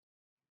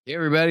Hey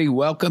everybody,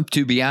 welcome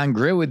to Beyond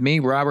Grit with me,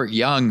 Robert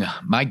Young.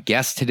 My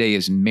guest today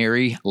is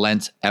Mary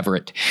Lentz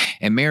Everett.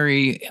 And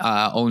Mary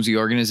owns the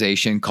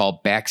organization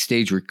called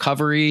Backstage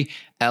Recovery,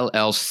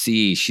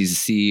 LLC.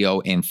 She's the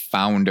CEO and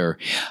founder.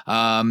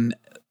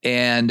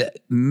 And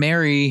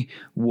Mary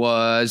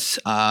was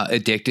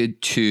addicted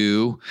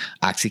to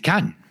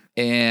OxyContin.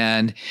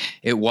 And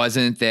it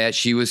wasn't that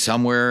she was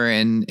somewhere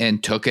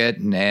and took it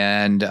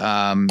and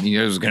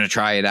was going to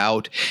try it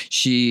out.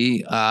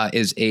 She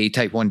is a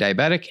type 1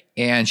 diabetic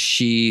and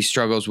she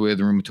struggles with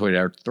rheumatoid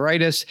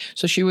arthritis.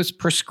 So she was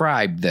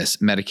prescribed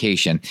this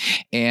medication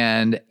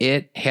and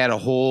it had a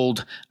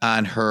hold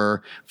on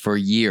her for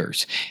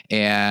years.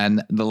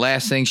 And the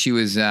last thing, she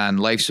was on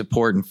life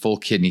support and full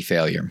kidney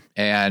failure.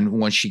 And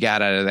when she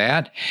got out of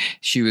that,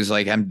 she was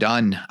like, I'm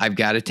done. I've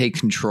got to take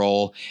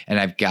control and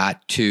I've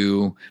got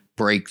to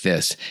break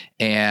this.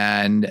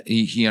 And,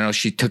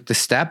 she took the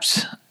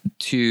steps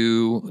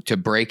to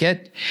break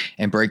it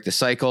and break the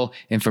cycle.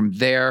 And from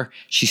there,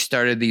 she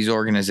started these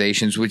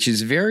organizations, which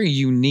is very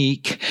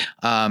unique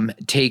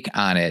take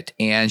on it.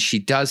 And she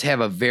does have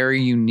a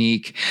very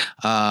unique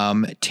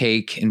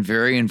take and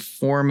very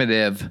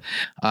informative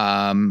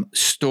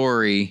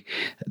story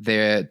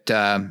that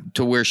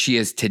to where she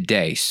is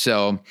today.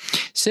 So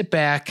sit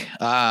back.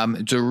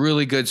 It's a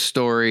really good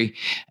story,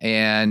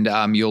 and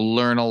you'll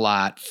learn a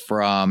lot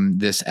from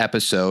this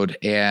episode.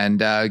 And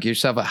give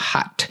yourself a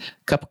hot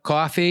cup of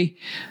coffee,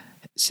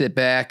 sit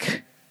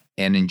back,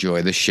 and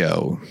enjoy the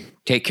show.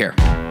 Take care.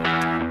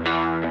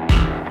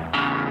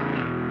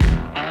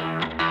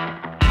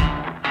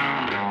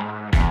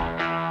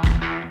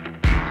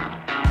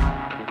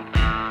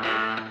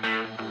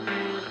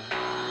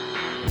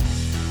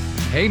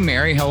 Hey,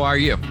 Mary, how are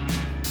you?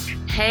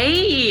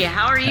 Hey,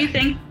 how are you?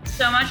 Thank you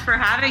so much for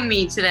having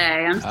me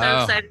today. I'm so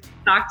excited to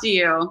talk to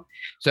you.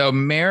 So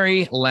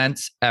Mary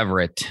Lentz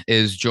Everett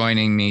is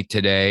joining me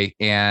today,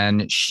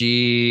 and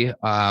she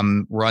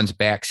runs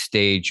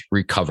Backstage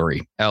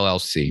Recovery,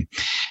 LLC.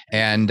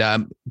 And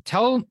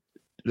tell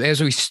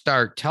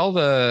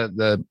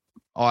the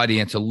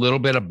audience a little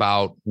bit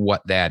about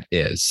what that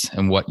is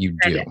and what you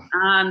do.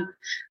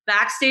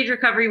 Backstage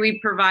Recovery, we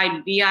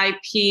provide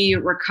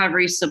VIP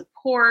recovery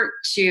support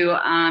to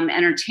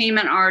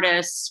entertainment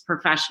artists,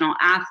 professional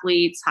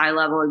athletes,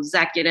 high-level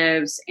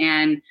executives,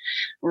 and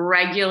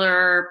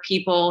regular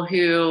people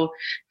who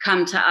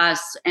come to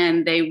us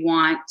and they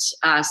want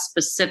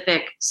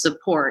specific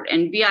support.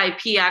 And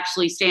VIP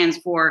actually stands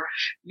for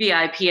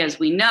VIP as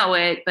we know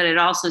it, but it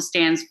also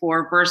stands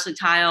for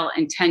versatile,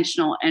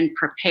 intentional, and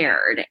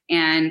prepared.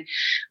 And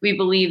we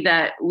believe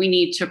that we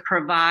need to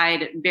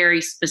provide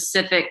very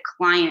specific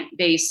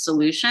client-based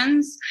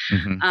solutions.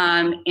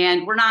 Mm-hmm.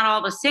 And we're not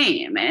all the same.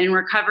 And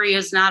recovery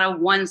is not a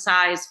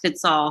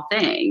one-size-fits-all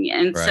thing.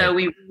 And right. So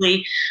we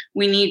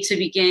need to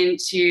begin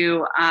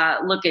to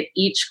look at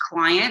each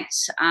client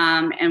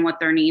and what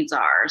their needs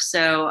are.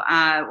 So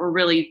we're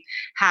really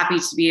happy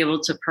to be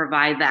able to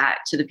provide that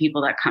to the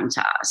people that come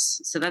to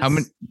us. So that's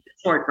the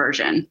short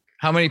version.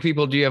 How many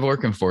people do you have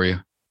working for you?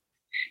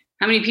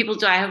 How many people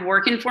do I have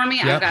working for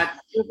me? Yep. I've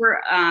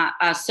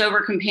got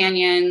sober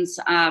companions,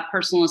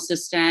 personal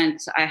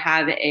assistant. I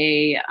have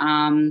a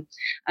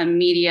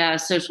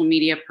social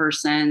media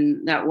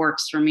person that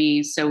works for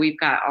me. So we've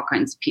got all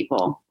kinds of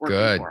people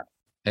working for us.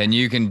 And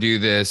you can do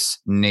this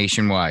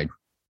nationwide.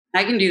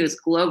 I can do this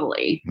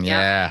globally.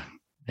 Yeah. Yep.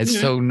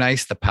 It's so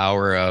nice, the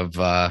power of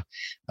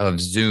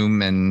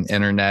Zoom and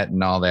internet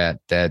and all that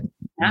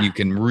you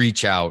can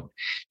reach out.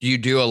 Do you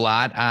do a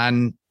lot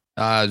on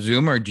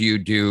Zoom, or do you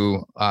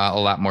do a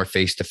lot more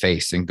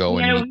face-to-face and go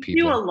and meet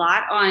people?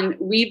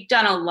 We've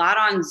done a lot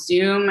on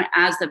Zoom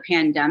as the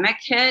pandemic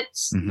hit.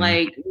 Mm-hmm.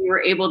 Like, we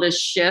were able to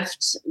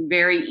shift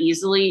very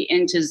easily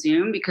into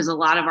Zoom because a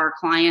lot of our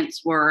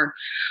clients were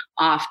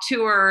off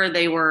tour.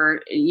 They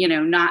were,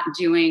 not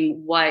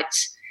doing what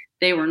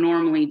they were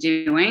normally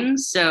doing.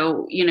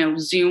 So,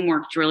 Zoom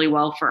worked really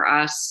well for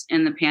us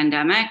in the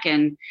pandemic,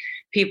 and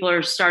people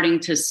are starting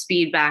to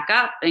speed back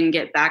up and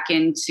get back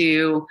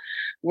into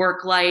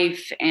work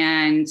life.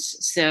 And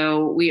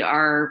so we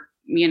are,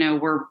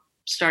 we're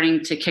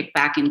starting to kick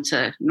back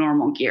into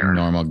normal gear,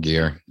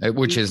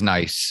 which is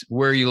nice.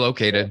 Where are you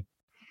located?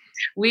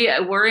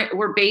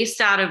 We're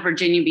based out of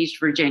Virginia Beach,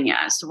 Virginia.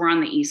 So we're on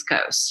the East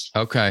Coast.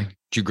 Okay.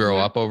 Did you grow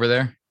up over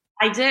there?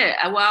 I did.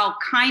 Well,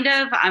 kind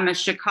of. I'm a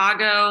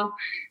Chicago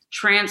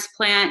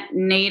transplant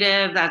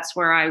native. That's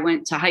where I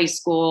went to high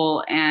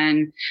school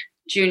and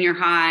junior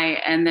high,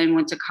 and then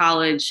went to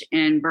college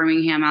in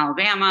Birmingham,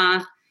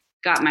 Alabama.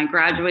 Got my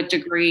graduate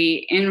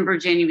degree in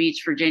Virginia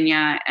Beach,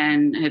 Virginia,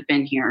 and have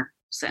been here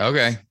since.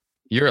 Okay.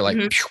 You're like,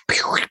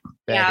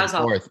 I was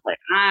all over the place.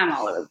 I'm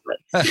all over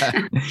the place.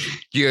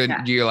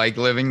 Do you like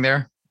living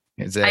there?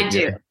 I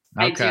do.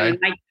 Okay. I do.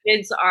 My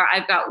kids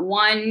I've got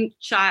one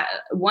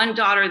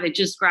daughter that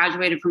just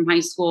graduated from high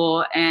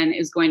school and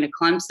is going to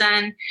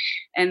Clemson.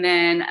 And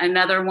then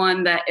another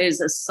one that is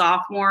a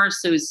sophomore.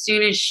 So as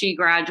soon as she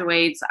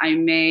graduates, I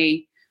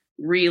may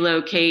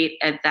relocate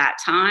at that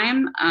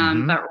time.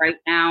 But right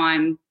now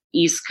I'm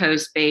East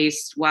Coast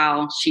based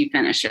while she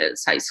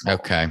finishes high school.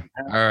 Okay.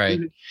 All right.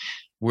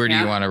 Where do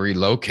you want to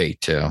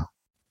relocate to?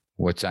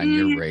 What's on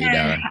your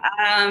radar?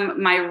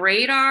 My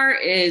radar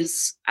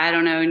is, I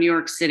don't know, New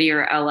York City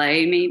or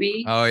LA,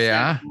 maybe. Oh,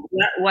 yeah. So,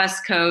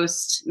 West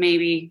Coast,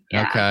 maybe.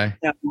 Yeah. Okay.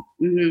 So,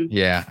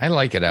 yeah. I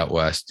like it out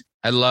West.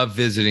 I love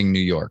visiting New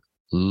York.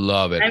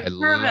 Love it. I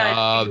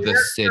love the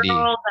city.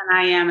 Than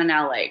I am an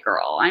LA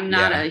girl. I'm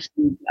not a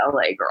huge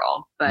LA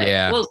girl, but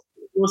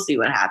we'll see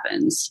what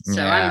happens.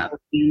 So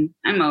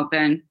I'm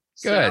open.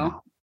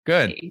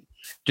 Good.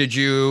 Did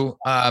you,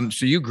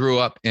 so you grew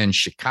up in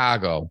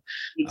Chicago,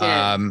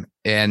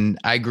 and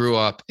I grew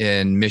up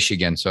in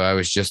Michigan. So I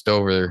was just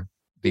over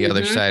the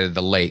other side of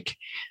the lake,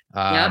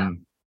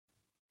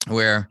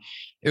 where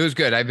it was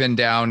good. I've been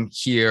down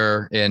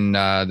here in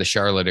the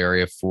Charlotte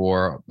area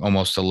for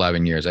almost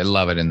 11 years. I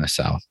love it in the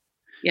South.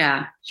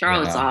 Yeah.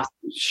 Charlotte's awesome.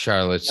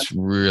 Charlotte's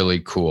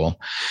really cool.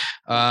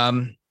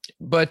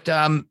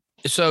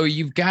 So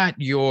you've got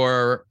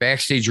your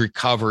Backstage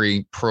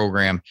Recovery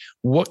program.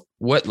 What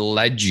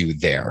led you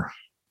there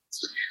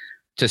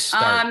to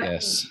start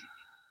this?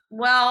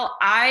 Well,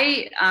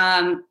 I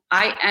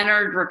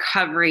entered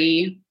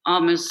recovery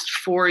almost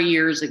 4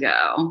 years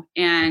ago,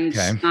 and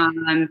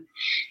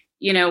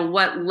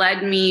what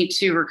led me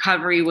to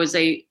recovery was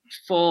a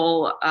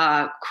full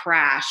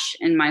crash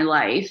in my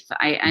life.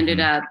 I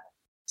ended up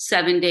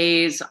 7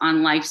 days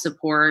on life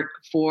support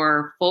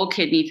for full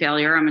kidney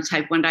failure. I'm a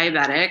type 1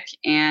 diabetic,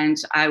 and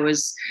I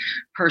was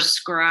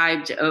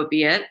prescribed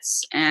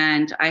opiates,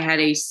 and I had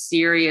a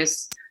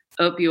serious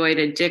opioid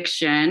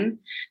addiction.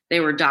 They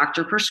were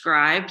doctor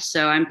prescribed.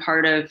 So I'm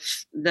part of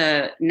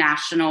the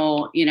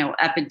national,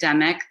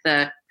 epidemic.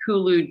 The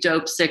Hulu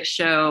Dope Sick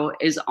show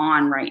is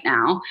on right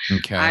now.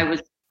 Okay. I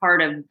was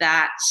part of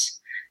that.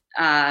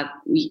 I'm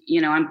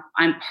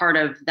part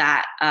of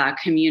that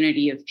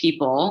community of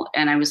people,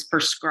 and I was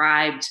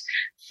prescribed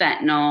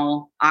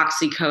fentanyl,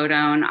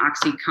 oxycodone,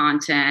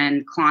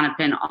 OxyContin,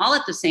 Klonopin, all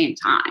at the same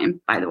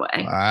time, by the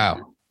way.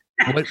 Wow.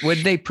 What would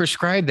they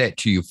prescribe that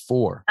to you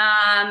for?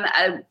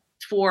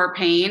 For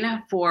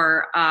pain,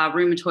 for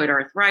rheumatoid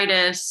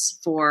arthritis,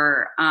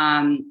 for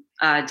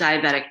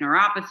diabetic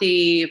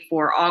neuropathy,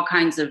 for all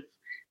kinds of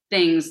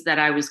things that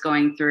I was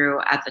going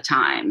through at the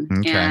time.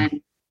 Okay.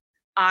 And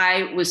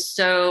I was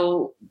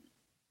so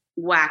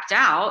whacked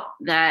out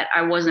that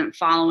I wasn't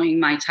following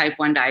my type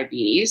 1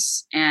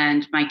 diabetes,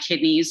 and my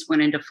kidneys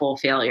went into full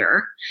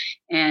failure,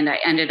 and I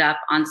ended up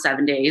on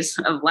 7 days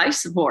of life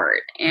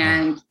support.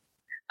 And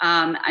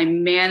I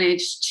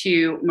managed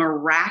to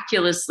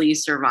miraculously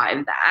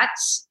survive that.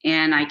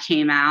 And I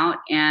came out,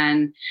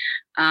 and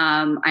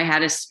I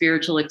had a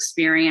spiritual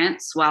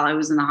experience while I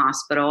was in the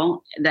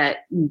hospital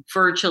that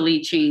virtually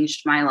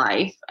changed my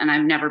life. And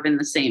I've never been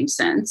the same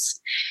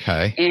since.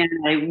 Okay. And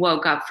I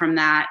woke up from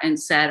that and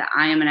said,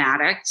 I am an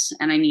addict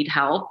and I need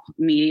help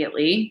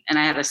immediately. And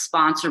I had a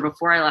sponsor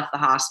before I left the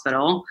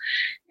hospital,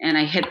 and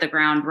I hit the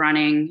ground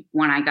running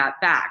when I got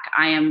back.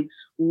 I am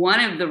one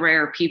of the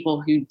rare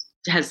people who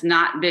has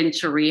not been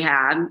to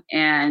rehab.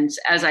 And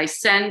as I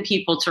send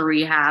people to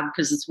rehab,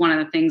 because it's one of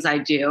the things I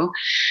do,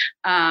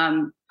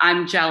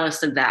 I'm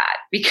jealous of that,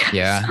 because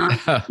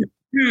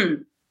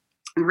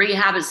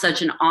rehab is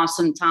such an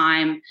awesome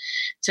time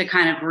to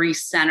kind of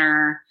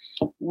recenter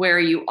where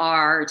you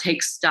are,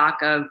 take stock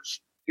of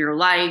your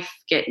life,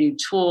 get new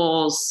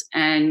tools,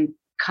 and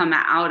come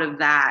out of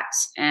that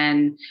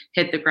and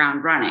hit the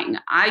ground running.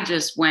 I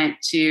just went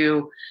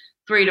to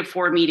 3 to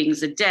 4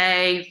 meetings a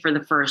day for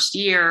the first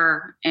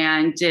year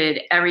and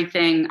did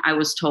everything I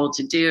was told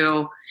to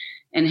do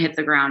and hit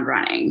the ground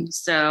running.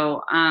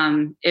 So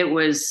it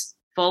was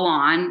full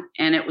on,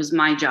 and it was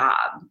my job.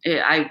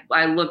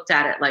 I looked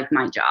at it like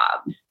my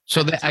job.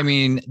 So that's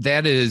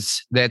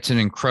an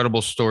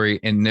incredible story.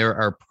 And there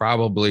are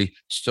probably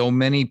so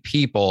many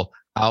people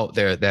out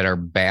there that are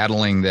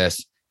battling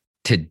this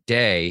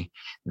today,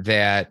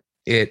 that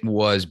it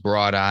was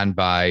brought on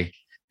by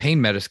pain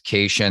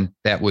medication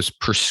that was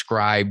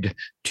prescribed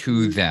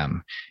to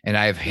them. And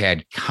I've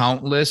had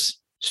countless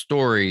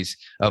stories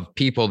of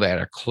people that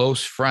are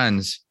close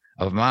friends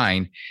of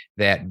mine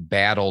that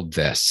battled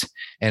this.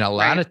 And a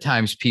lot of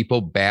times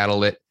people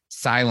battle it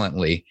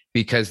silently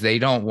because they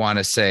don't want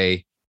to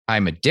say,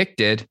 I'm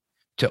addicted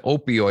to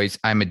opioids.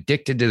 I'm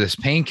addicted to this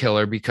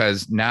painkiller,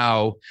 because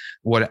now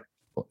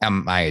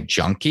am I a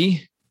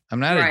junkie?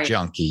 I'm not a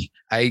junkie.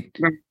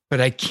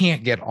 But I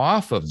can't get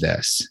off of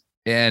this.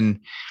 And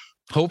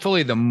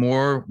hopefully the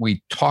more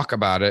we talk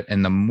about it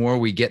and the more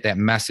we get that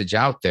message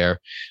out there,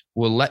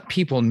 we'll let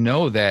people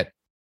know that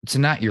it's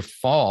not your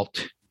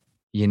fault.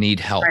 You need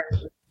help.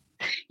 Right.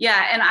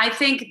 Yeah. And I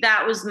think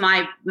that was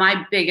my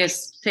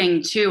biggest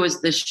thing too,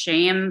 was the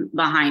shame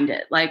behind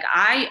it. Like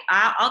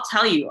I'll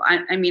tell you,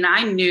 I mean,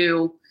 I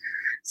knew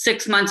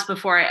 6 months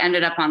before I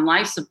ended up on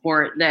life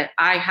support that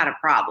I had a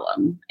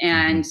problem.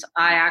 And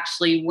I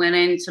actually went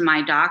into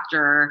my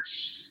doctor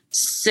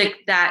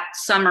sick that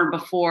summer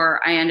before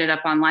I ended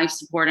up on life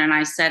support. And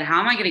I said, how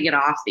am I going to get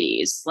off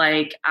these?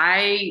 Like,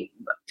 I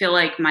feel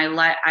like my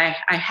life,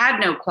 I had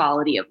no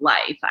quality of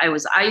life. I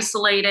was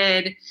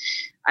isolated.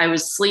 I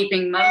was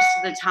sleeping most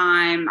of the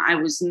time. I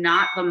was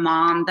not the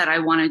mom that I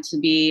wanted to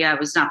be. I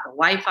was not the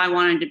wife I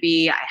wanted to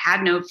be. I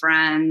had no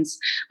friends.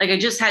 Like, I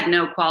just had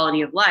no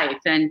quality of life.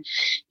 And,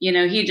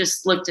 he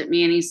just looked at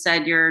me and he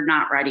said, you're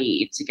not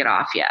ready to get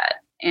off yet.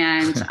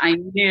 And I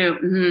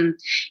knew,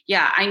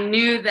 I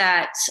knew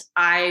that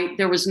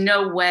there was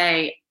no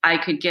way I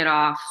could get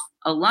off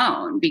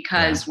alone,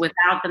 because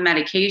without the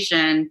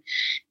medication,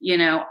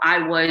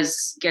 I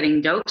was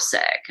getting dope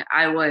sick.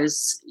 I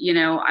was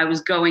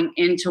going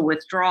into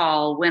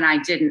withdrawal when I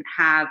didn't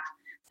have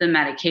the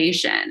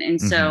medication.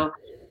 And so,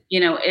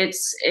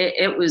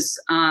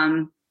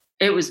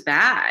 it was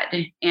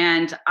bad.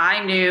 And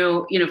I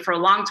knew, for a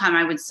long time,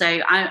 I would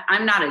say,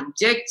 I'm not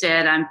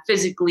addicted. I'm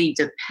physically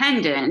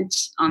dependent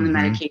on the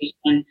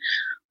medication,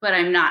 but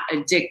I'm not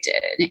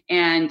addicted.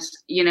 And,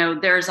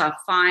 there's a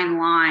fine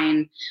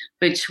line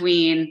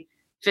between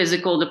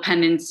physical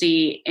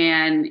dependency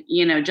and,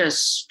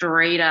 just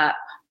straight up,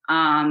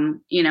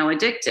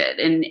 addicted.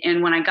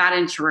 And when I got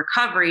into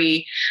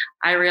recovery,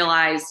 I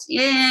realized,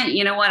 I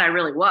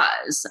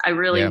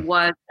really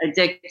was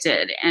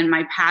addicted, and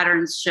my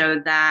patterns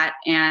showed that.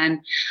 And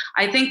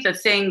I think the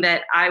thing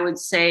that I would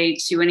say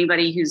to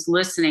anybody who's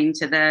listening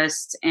to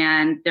this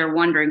and they're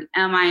wondering,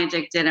 am I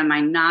addicted? Am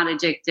I not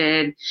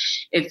addicted?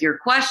 If you're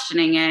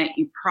questioning it,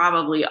 you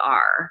probably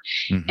are.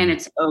 And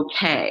it's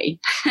okay.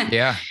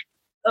 Yeah.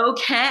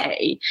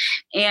 Okay.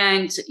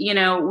 And,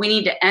 we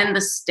need to end the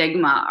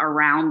stigma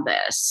around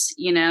this,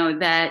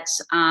 that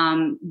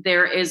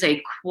there is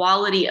a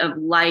quality of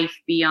life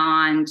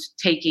beyond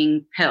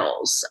taking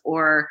pills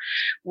or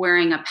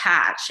wearing a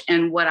patch.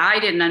 And what I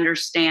didn't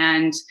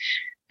understand,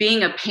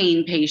 being a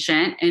pain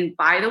patient, and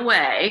by the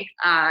way,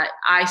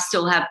 I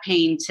still have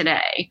pain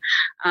today.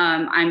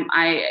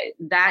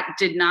 That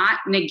did not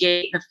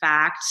negate the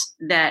fact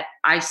that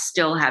I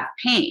still have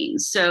pain.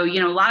 So,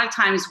 a lot of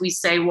times we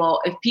say,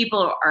 well, if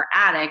people are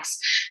addicts,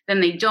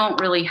 then they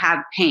don't really have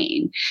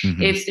pain.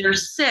 If they're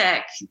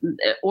sick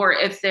or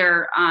if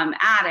they're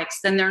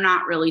addicts, then they're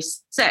not really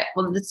sick.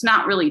 Well, that's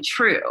not really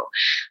true.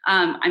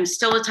 I'm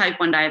still a type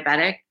 1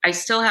 diabetic. I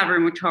still have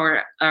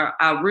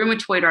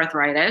rheumatoid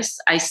arthritis.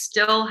 I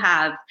still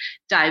have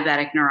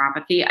diabetic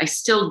neuropathy. I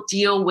still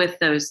deal with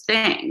those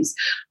things.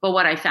 But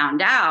what I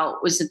found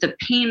out was that the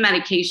pain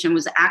medication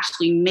was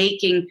actually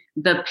making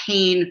the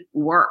pain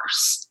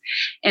worse.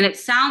 And it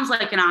sounds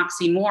like an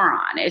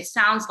oxymoron. It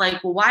sounds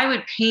like, well, why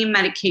would pain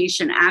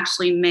medication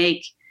actually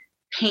make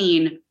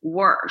pain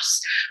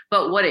worse?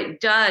 But what it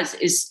does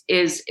is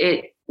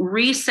it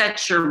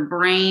resets your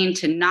brain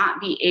to not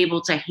be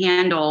able to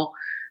handle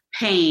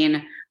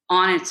pain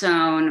on its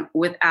own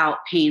without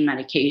pain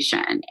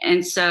medication.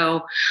 And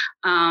so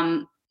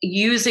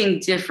using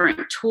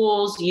different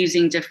tools,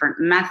 using different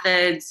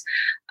methods,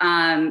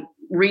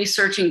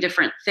 researching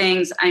different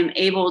things, I'm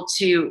able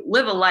to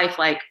live a life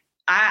like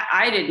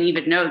I didn't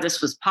even know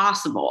this was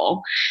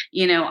possible.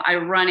 I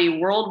run a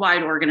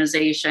worldwide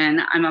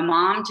organization. I'm a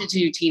mom to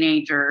 2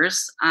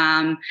 teenagers.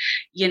 I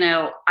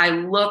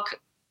look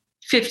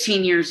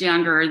 15 years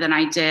younger than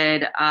I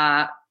did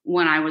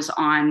when I was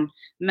on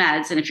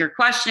meds. And if you're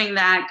questioning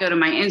that, go to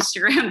my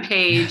Instagram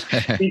page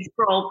and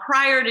scroll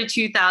prior to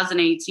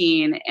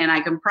 2018. And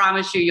I can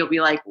promise you'll be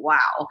like,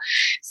 wow.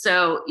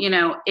 So,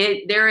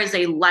 there is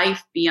a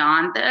life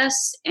beyond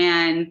this.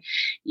 And,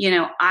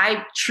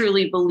 I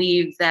truly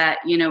believe that,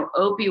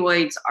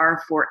 opioids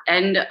are for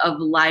end of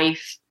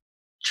life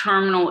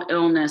terminal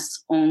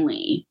illness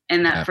only.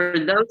 And that for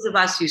those of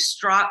us who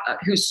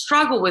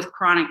struggle with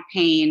chronic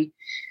pain,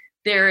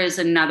 there is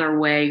another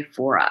way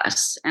for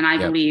us. And I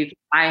believe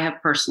I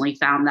have personally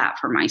found that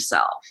for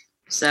myself.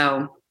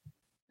 So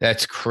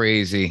that's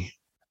crazy.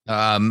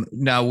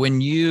 Now,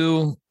 when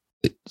you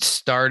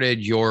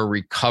started your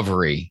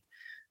recovery,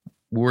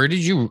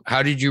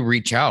 how did you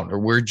reach out, or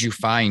where did you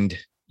find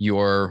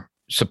your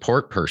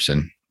support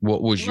person?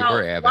 What was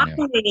your avenue?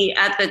 Luckily,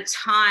 at the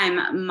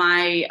time,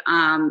 my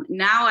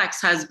now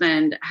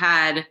ex-husband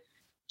had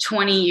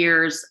 20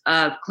 years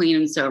of clean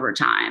and sober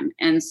time.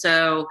 And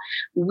so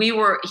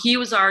he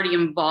was already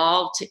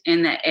involved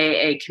in the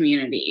AA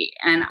community.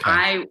 And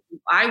I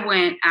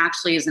went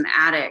actually as an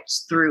addict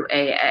through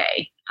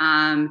AA,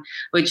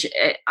 which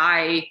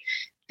I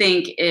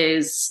think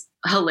is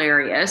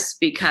hilarious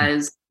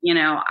because,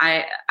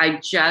 I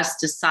just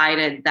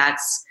decided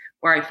that's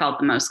where I felt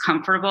the most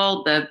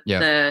comfortable.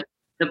 The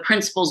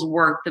principles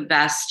work the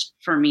best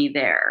for me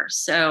there.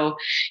 So,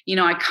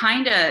 I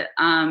kind of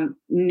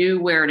knew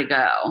where to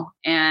go,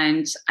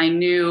 and I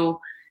knew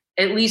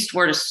at least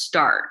where to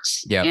start.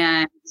 Yep.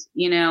 And,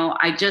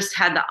 I just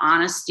had the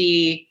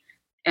honesty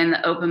and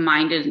the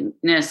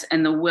open-mindedness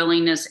and the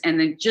willingness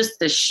and just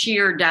the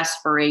sheer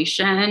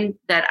desperation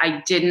that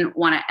I didn't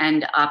want to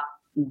end up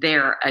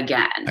there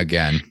again.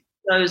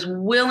 I was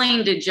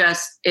willing to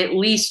just at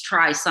least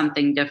try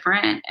something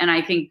different. And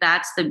I think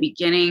that's the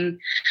beginning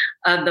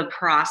of the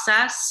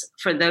process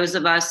for those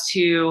of us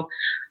who,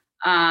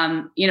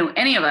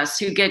 any of us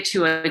who get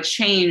to a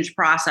change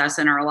process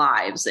in our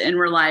lives. And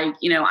we're like,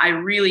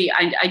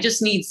 I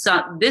just need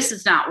this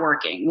is not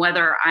working,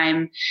 whether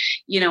I'm,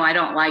 I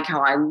don't like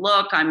how I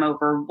look, I'm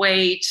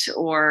overweight,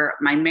 or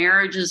my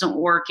marriage isn't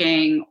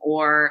working,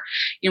 or,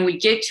 we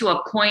get to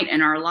a point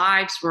in our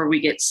lives where we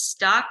get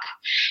stuck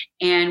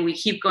and we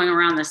keep going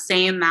around the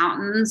same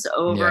mountains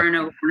over and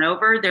over and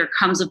over. There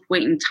comes a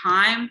point in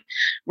time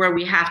where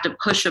we have to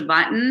push a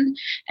button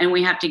and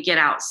we have to get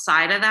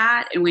outside of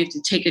that and we have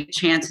to take a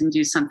chance and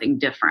do something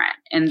different.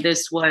 And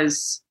this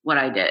was what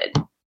I did.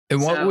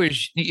 And what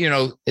was,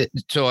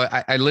 so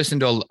I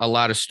listened to a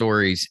lot of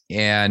stories,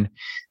 and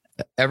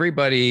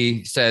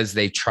everybody says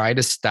they try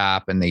to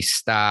stop and they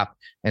stop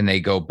and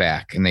they go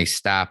back and they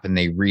stop and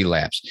they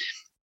relapse.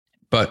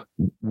 But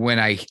when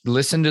I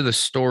listen to the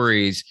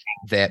stories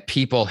that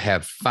people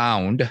have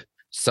found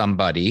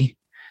somebody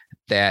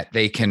that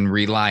they can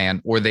rely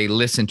on, or they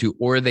listen to,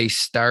 or they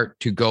start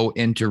to go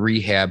into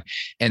rehab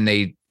and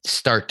they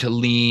start to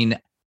lean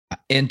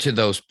into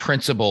those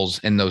principles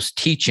and those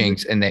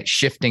teachings and that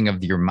shifting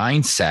of your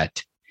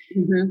mindset,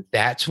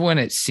 that's when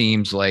it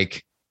seems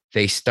like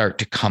they start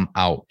to come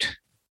out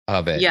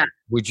of it. Yeah.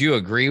 Would you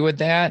agree with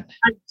that?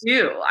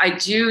 I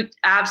do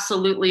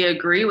absolutely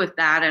agree with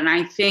that. And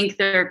I think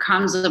there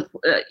comes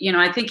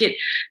I think it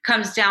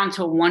comes down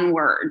to one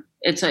word.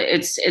 It's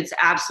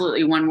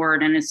absolutely one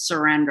word, and it's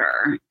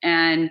surrender.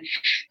 And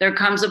there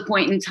comes a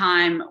point in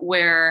time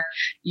where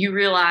you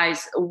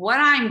realize what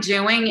I'm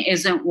doing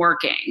isn't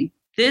working.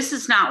 This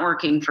is not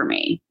working for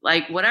me.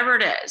 Like whatever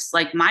it is,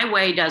 like my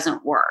way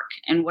doesn't work.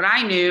 And what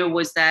I knew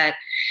was that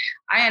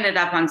I ended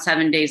up on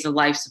 7 days of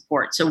life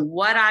support. So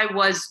what I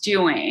was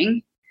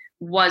doing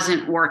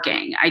wasn't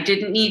working. I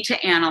didn't need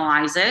to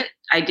analyze it.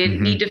 I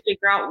didn't need to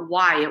figure out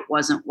why it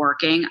wasn't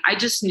working. I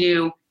just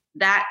knew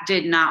that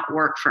did not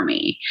work for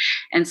me.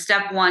 And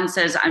step one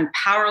says I'm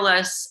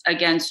powerless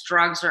against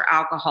drugs or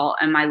alcohol,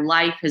 and my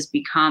life has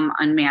become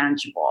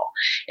unmanageable.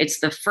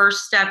 It's the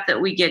first step that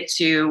we get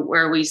to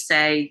where we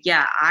say,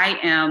 yeah, I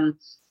am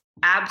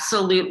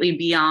absolutely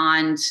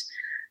beyond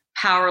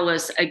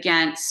powerless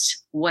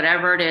against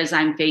whatever it is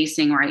I'm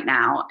facing right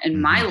now.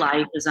 And my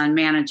life is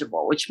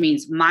unmanageable, which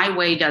means my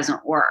way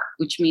doesn't work,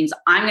 which means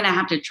I'm going to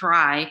have to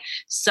try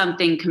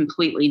something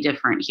completely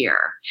different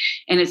here.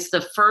 And it's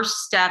the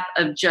first step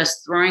of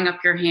just throwing up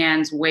your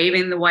hands,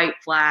 waving the white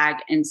flag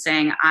and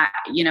saying,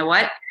 you know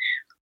what?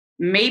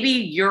 Maybe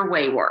your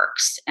way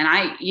works. And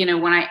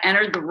when I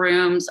entered the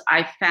rooms,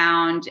 I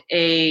found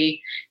a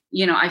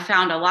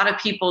lot of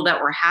people that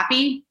were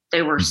happy.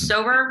 They were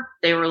sober.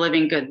 They were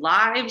living good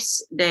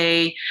lives.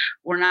 They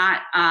were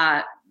not,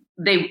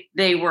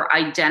 they were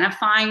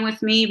identifying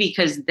with me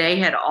because they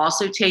had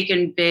also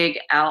taken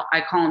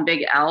I call them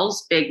big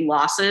L's, big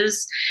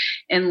losses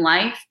in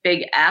life,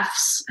 big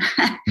F's,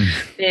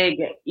 big,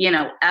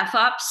 F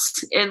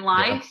ups in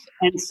life.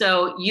 Yeah. And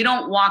so you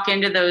don't walk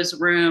into those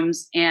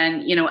rooms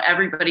and,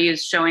 everybody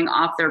is showing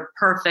off their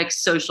perfect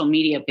social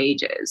media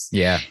pages.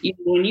 Yeah.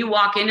 When you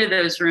walk into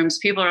those rooms,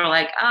 people are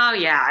like, oh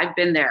yeah, I've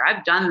been there.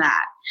 I've done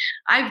that.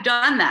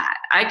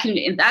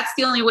 That's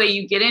the only way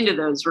you get into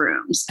those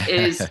rooms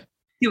is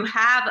to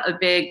have a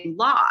big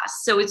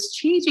loss. So it's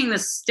changing the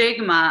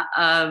stigma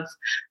of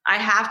I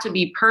have to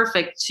be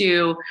perfect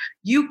to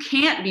you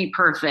can't be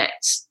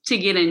perfect to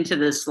get into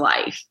this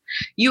life.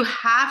 You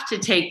have to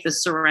take the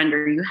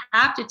surrender. You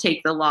have to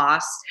take the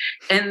loss.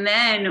 And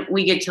then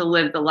we get to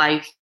live the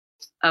life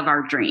of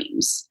our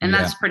dreams. And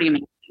that's pretty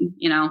amazing,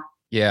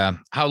 Yeah.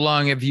 How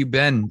long have you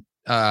been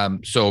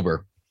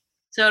sober?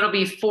 So it'll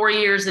be 4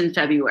 years in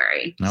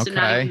February. Okay. So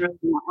not even really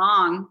that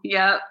long.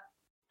 Yep.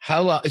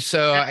 How long?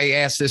 So I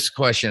asked this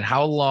question,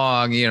 how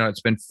long,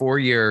 it's been 4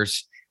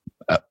 years.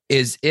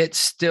 Is it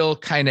still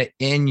kind of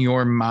in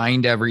your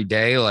mind every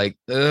day? Like,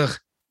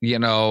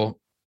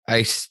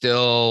 I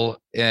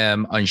still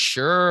am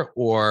unsure,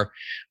 or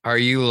are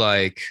you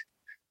like,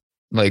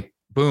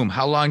 boom,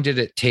 how long did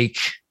it take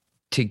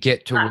to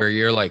get to where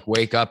you're like,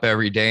 wake up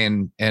every day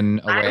and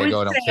away I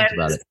go, don't think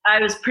about it?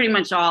 I was pretty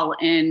much all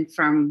in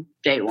from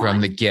day one. From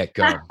the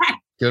get-go.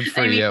 Good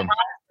for you.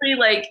 Honestly,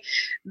 like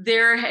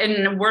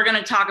and we're going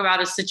to talk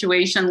about a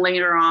situation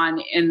later on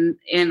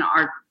in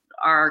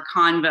our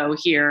convo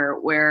here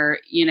where,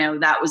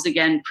 that was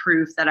again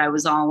proof that I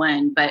was all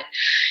in. But,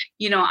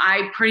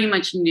 I pretty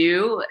much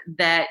knew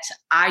that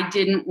I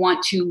didn't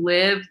want to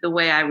live the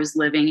way I was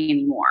living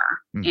anymore.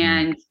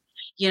 And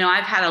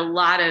I've had a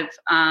lot of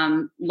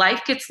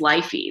life gets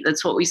lifey.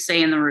 That's what we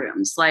say in the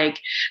rooms. Like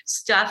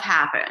stuff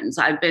happens.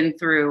 I've been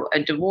through a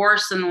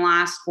divorce in the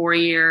last 4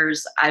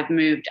 years. I've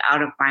moved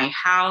out of my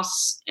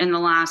house in the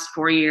last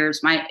 4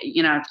 years.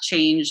 I've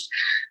changed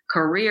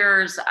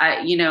careers.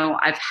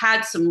 I've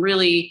had some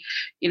really,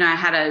 I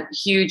had a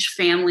huge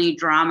family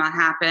drama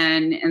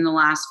happen in the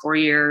last 4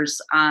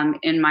 years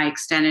in my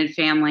extended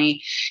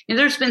family. And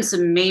there's been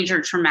some major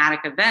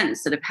traumatic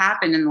events that have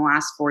happened in the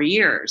last 4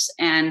 years.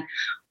 And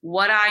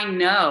what I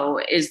know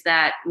is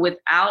that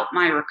without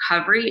my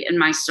recovery and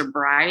my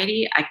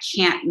sobriety, I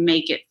can't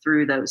make it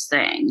through those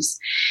things.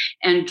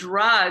 And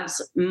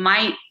drugs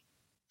might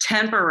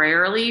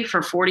temporarily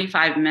for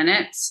 45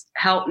 minutes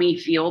help me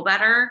feel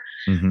better,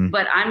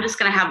 but I'm just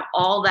going to have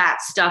all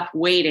that stuff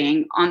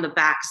waiting on the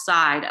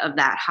backside of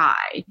that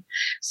high.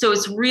 So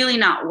it's really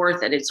not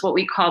worth it. It's what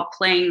we call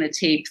playing the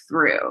tape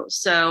through.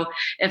 So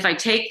if I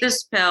take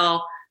this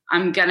pill,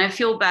 I'm going to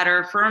feel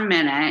better for a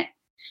minute,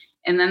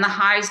 and then the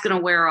high is going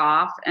to wear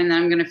off, and then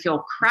I'm going to feel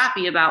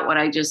crappy about what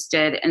I just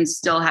did and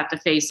still have to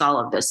face all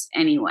of this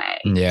anyway.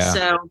 Yeah.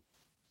 So,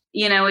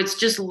 it's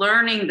just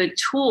learning the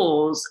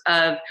tools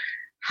of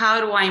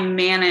how do I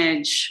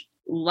manage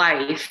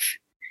life?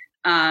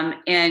 And,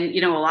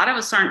 a lot of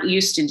us aren't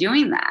used to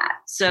doing that.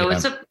 So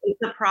it's a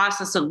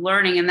process of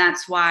learning. And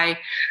that's why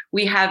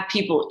we have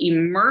people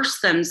immerse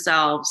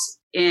themselves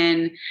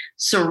in,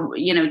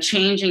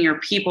 changing your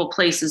people,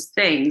 places,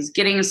 things,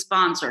 getting a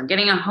sponsor,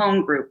 getting a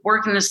home group,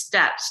 working the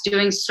steps,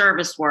 doing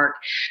service work,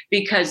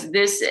 because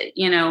this,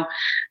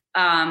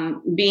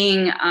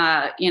 being,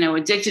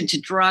 addicted to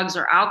drugs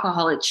or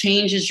alcohol, it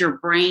changes your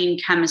brain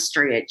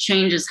chemistry. It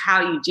changes how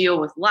you deal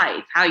with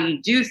life, how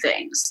you do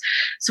things.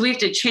 So we have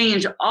to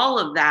change all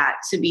of that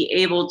to be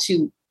able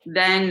to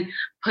then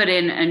put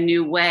in a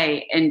new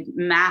way and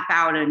map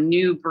out a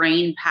new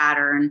brain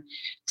pattern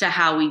to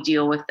how we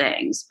deal with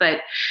things.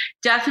 But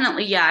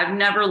definitely, I've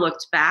never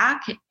looked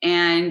back,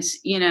 and,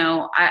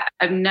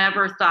 I've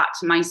never thought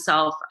to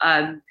myself,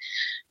 a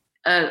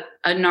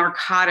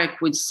narcotic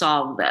would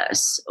solve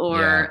this,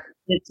 or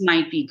this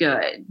might be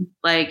good.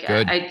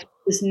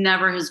 This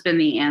never has been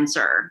the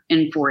answer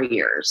in 4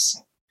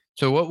 years.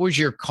 So what was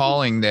your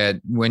calling that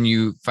when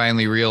you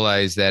finally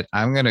realized that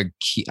I'm going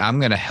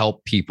to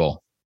help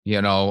people,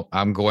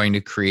 I'm going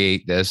to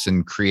create this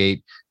and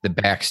create the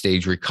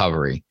Backstage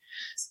Recovery?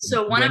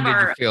 So when did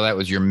you feel that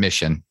was your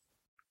mission?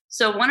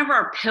 So one of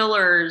our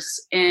pillars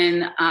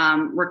in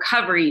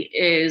recovery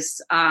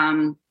is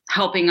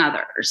helping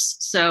others.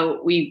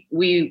 So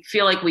we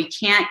feel like we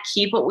can't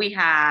keep what we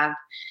have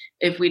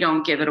if we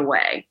don't give it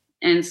away.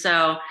 And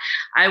so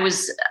I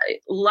was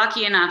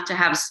lucky enough to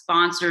have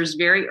sponsors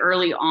very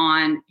early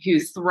on who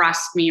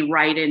thrust me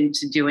right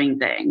into doing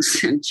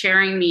things and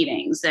chairing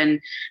meetings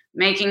and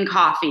making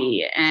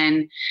coffee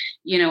and,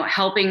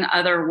 helping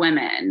other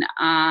women,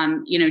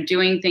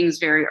 doing things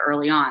very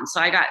early on. So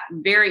I got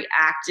very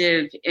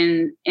active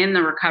in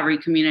the recovery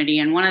community.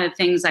 And one of the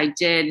things I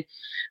did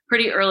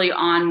pretty early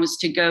on was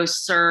to go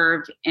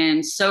serve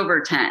in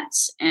sober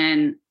tents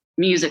and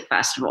music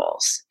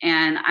festivals.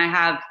 And I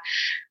have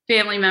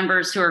family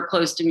members who are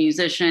close to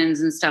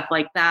musicians and stuff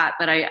like that.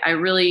 But I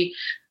really,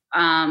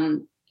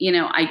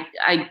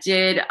 I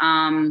did,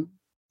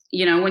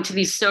 went to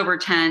these sober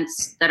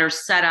tents that are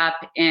set up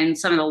in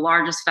some of the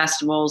largest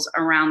festivals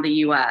around the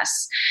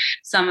US.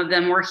 Some of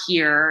them were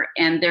here,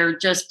 and they're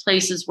just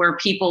places where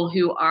people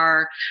who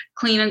are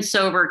clean and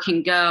sober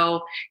can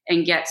go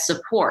and get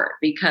support,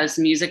 because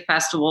music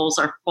festivals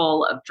are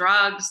full of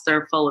drugs,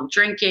 they're full of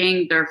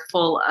drinking, they're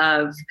full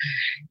of,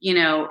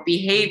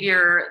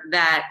 behavior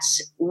that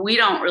we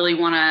don't really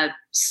want to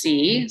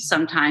see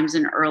sometimes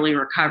in early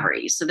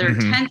recovery. So there are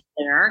tents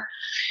there,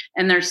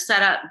 and they're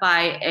set up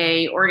by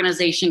a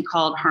organization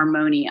called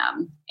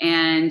Harmonium.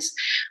 And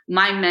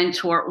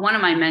one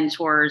of my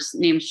mentors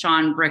named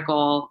Sean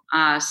Brickle,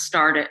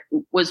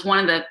 was one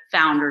of the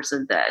founders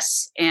of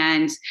this.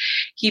 And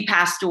he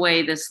passed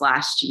away this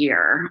last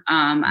year,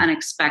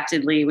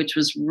 unexpectedly, which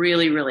was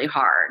really, really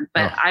hard.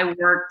 But I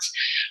worked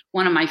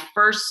one of my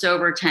first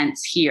sober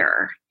tents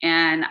here,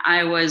 and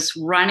I was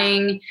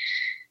running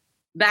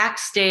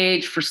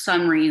backstage for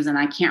some reason.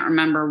 I can't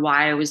remember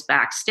why I was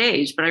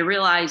backstage, but I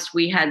realized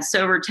we had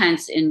sober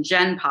tents in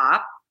Gen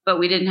Pop, but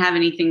we didn't have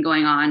anything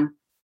going on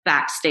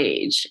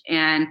backstage.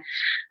 And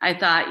I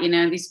thought,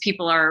 these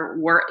people are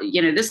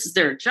this is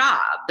their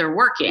job. They're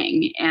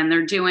working, and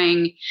they're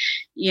doing,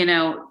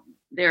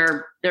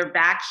 they're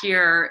back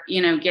here,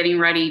 getting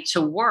ready to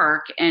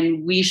work,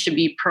 and we should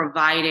be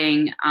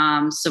providing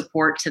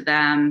support to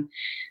them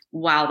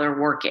while they're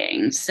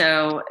working.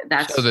 So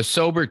the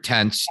sober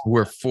tents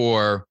were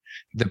for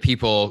the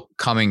people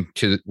coming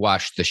to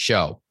watch the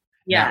show.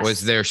 Yes. That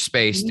was their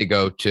space to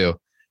go to.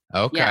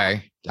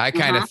 Okay. Yeah. I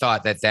kind of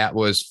thought that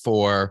was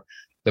for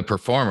the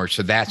performer.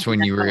 So that's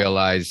when you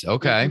realize,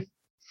 okay.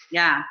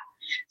 Yeah.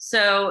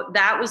 So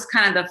that was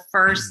kind of the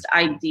first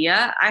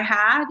idea I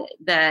had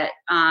that,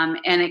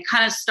 and it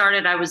kind of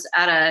started, I was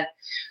at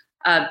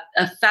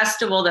a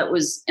festival that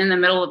was in the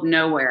middle of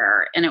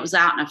nowhere, and it was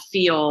out in a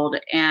field.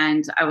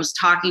 And I was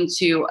talking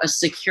to a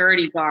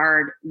security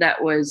guard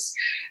that was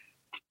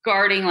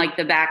guarding like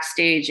the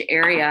backstage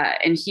area,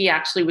 and he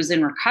actually was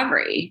in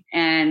recovery.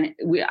 And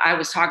I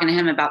was talking to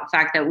him about the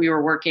fact that we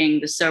were working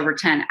the sober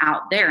tent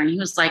out there, and he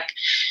was like,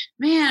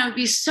 man, it would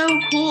be so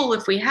cool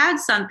if we had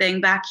something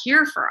back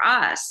here for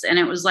us. And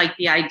it was like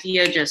the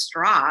idea just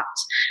dropped,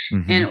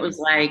 and it was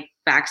like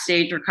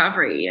Backstage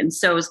Recovery. And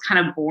so it was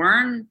kind of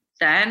born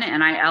then,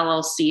 and I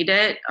LLC'd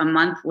it a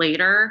month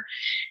later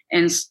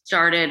and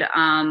started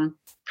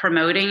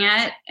promoting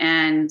it.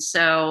 And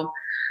so,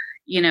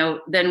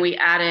 then we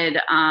added,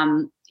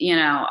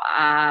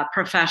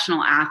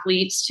 professional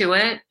athletes to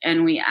it,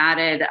 and we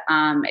added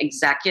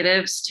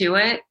executives to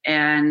it,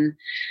 and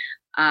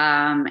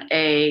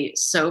a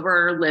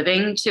sober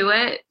living to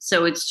it.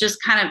 So it's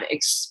just kind of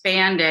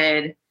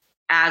expanded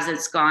as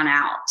it's gone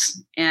out,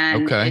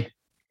 and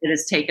it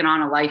has taken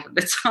on a life of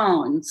its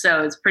own.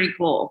 So it's pretty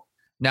cool.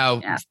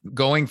 Now,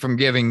 going from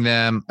giving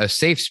them a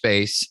safe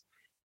space,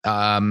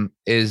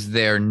 is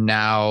there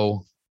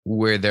now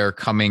where they're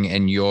coming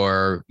and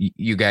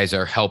you guys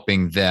are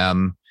helping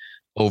them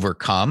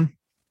overcome?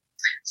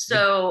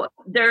 So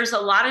there's a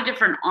lot of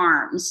different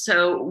arms.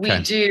 So we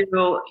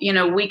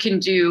we can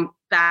do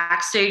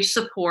backstage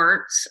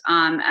support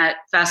at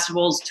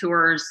festivals,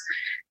 tours,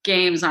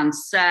 games on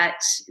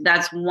set.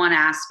 That's one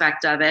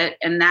aspect of it.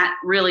 And that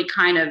really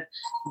kind of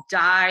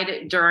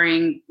died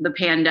during the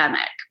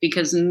pandemic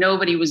because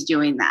nobody was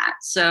doing that.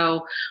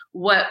 So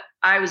what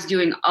I was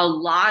doing a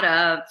lot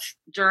of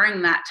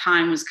during that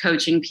time was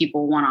coaching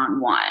people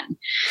one-on-one.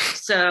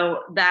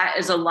 So that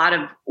is a lot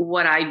of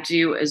what I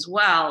do as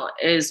well,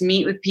 is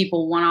meet with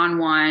people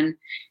one-on-one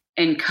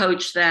and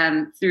coach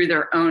them through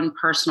their own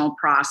personal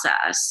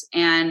process.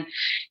 And,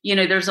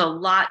 there's a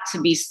lot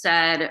to be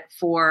said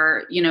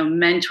for,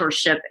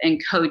 mentorship and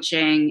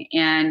coaching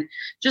and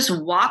just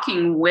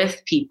walking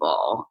with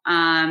people.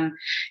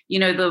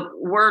 The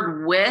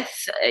word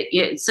with,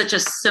 it's such a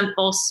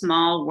simple,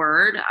 small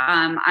word.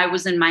 I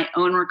was in my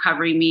own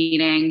recovery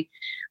meeting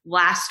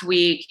last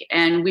week,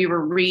 and we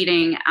were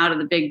reading out of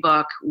the big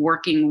book,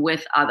 Working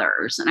with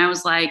Others. And I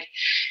was like,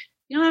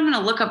 I'm going to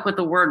look up what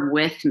the word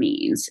with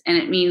means. And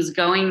it means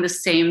going the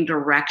same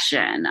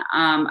direction,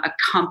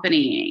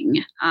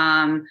 accompanying.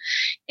 And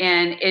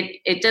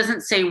it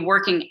doesn't say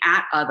working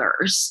at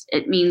others.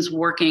 It means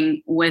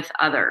working with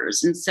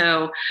others. And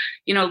so,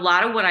 a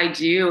lot of what I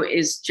do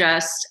is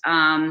just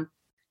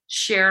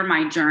share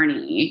my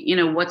journey,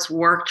 what's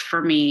worked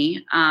for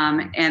me,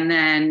 and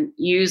then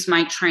use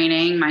my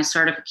training, my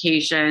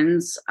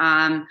certifications,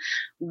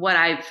 what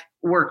I've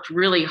worked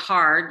really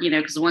hard,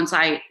 because once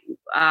I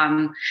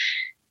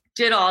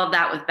did all of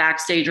that with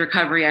Backstage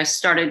Recovery, I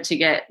started to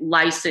get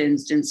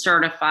licensed and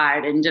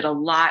certified and did a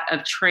lot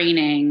of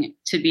training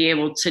to be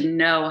able to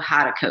know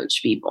how to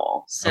coach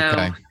people.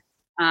 So,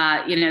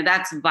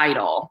 that's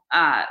vital.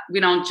 We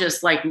don't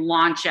just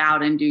launch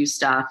out and do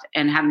stuff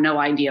and have no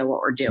idea what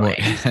we're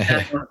doing. So,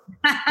 so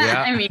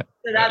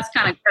that's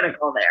kind of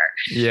critical there.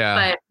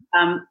 Yeah. But,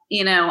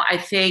 I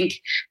think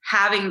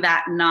having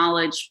that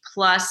knowledge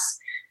plus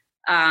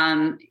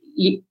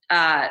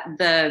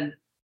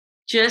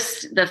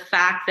the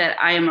fact that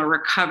I am a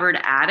recovered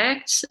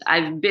addict,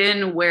 I've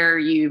been where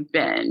you've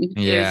been.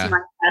 Yeah. Is my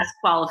best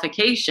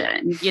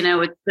qualification. It's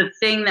the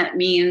thing that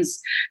means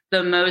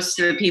the most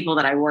to the people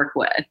that I work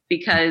with,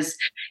 because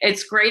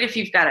it's great if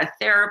you've got a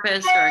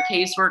therapist or a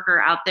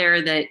caseworker out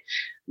there that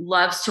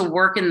loves to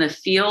work in the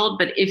field.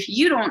 But if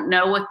you don't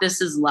know what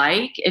this is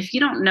like, if you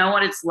don't know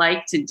what it's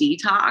like to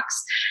detox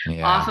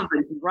off of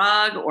a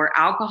drug or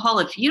alcohol,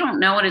 if you don't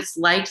know what it's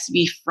like to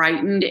be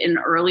frightened in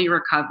early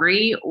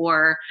recovery,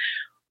 or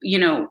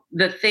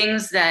the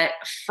things that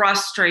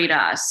frustrate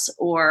us,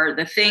 or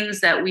the things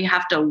that we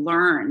have to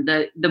learn,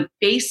 the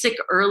basic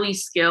early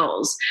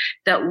skills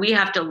that we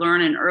have to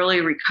learn in early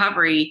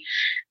recovery,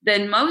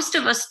 then most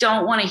of us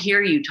don't want to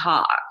hear you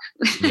talk.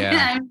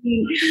 Yeah.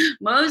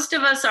 Most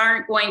of us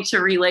aren't going to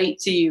relate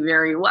to you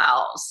very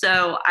well.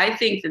 So I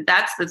think that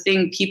that's the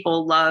thing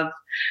people love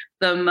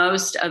the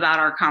most about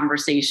our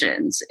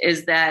conversations,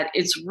 is that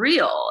it's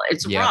real,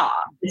 it's raw.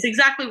 It's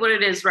exactly what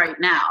it is right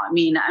now.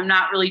 I'm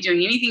not really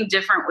doing anything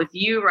different with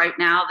you right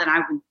now than I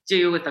would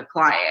do with a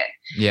client.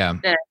 Yeah.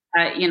 That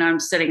I'm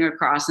sitting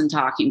across and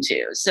talking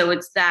to. So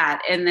it's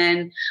that. And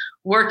then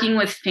working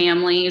with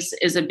families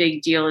is a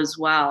big deal as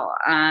well.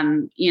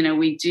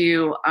 We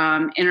do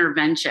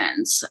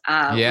interventions.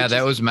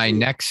 That was my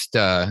next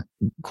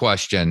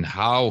question.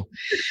 How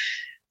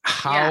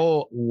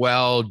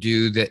well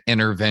do the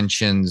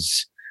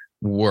interventions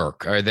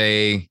work? Are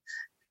they,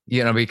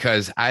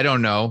 because I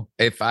don't know,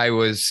 if I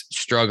was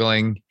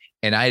struggling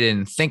and I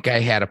didn't think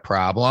I had a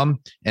problem,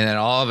 and then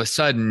all of a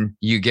sudden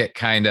you get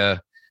kind of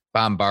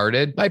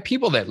bombarded by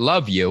people that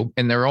love you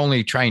and they're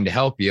only trying to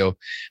help you,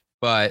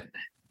 but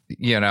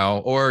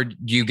or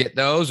do you get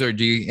those, or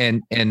do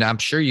you, and I'm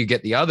sure you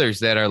get the others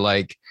that are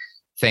like,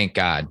 thank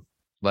God.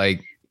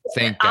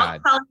 Thank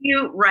God. I'll tell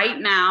you right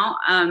now,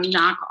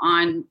 knock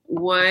on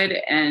wood,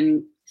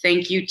 and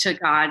thank you to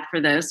God for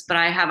this, but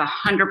I have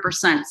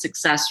 100%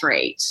 success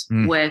rate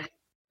with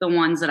the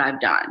ones that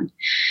I've done.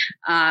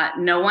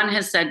 No one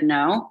has said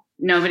no.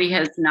 Nobody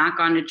has not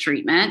gone to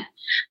treatment.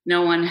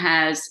 No one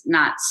has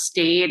not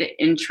stayed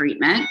in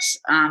treatment.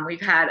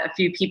 We've had a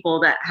few people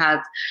that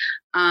have,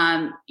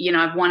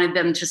 I've wanted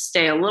them to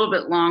stay a little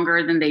bit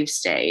longer than they've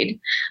stayed,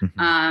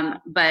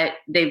 but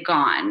they've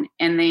gone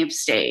and they've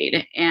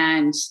stayed.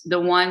 And the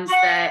ones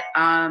that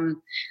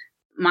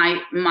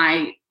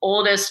my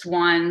oldest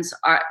ones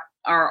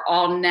are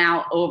all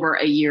now over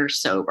a year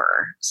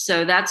sober.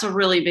 So that's a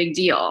really big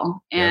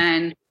deal.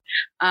 And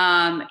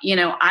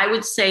I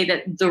would say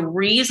that the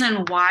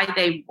reason why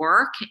they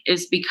work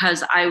is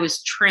because I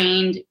was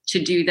trained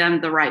to do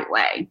them the right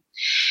way.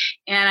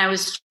 And I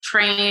was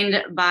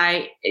trained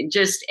by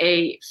just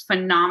a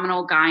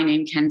phenomenal guy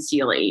named Ken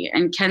Seeley.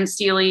 And Ken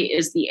Seeley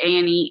is the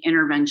A&E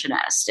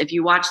interventionist. If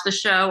you watch the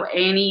show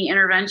A&E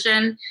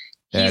Intervention,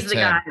 he's the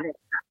guy that,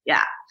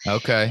 yeah.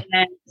 Okay.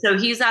 And so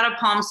he's out of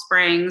Palm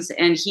Springs,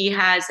 and he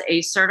has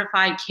a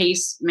certified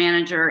case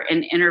manager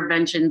and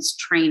interventions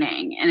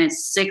training. And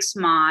it's 6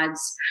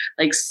 mods,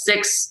 like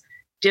 6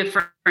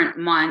 different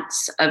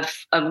months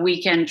of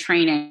weekend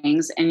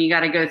trainings. And you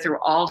got to go through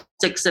all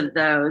 6 of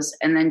those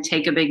and then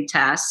take a big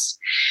test.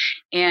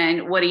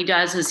 And what he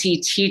does is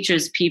he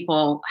teaches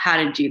people how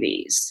to do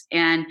these.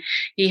 And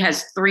he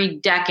has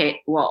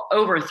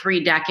over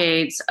 3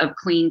 decades of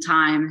clean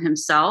time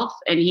himself.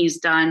 And he's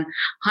done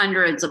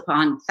hundreds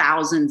upon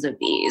thousands of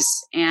these.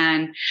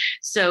 And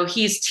so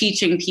he's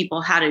teaching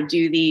people how to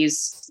do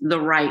these the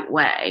right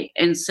way.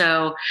 And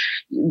so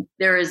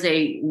there is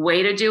a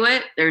way to do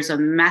it. There's a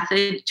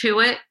method to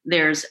it.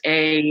 There's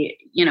a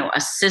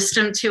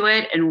system to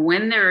it. And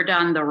when they're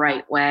done the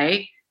right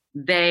way,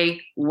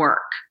 they work.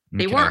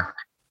 They work.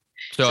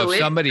 So if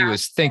somebody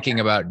was thinking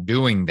about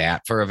doing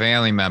that for a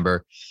family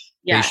member,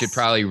 they should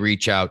probably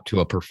reach out to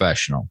a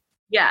professional.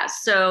 Yeah.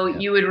 So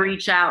you would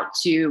reach out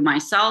to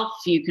myself.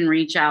 You can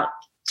reach out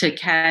to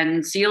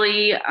Ken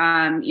Seeley.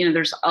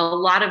 There's a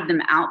lot of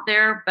them out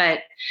there,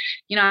 but,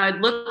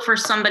 I'd look for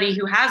somebody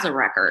who has a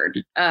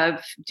record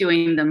of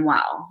doing them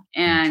well,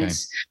 and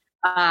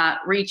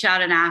reach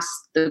out and ask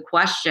the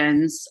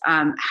questions.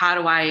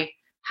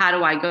 How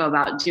do I go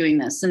about doing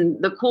this?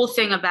 And the cool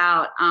thing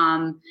about,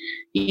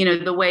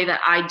 the way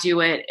that I do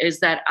it is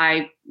that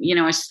I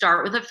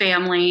start with a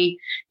family.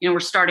 We're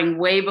starting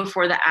way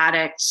before the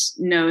addict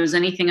knows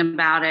anything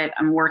about it.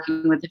 I'm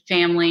working with the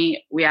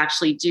family. We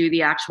actually do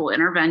the actual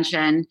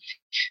intervention.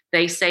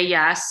 They say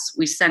yes.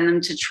 We send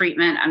them to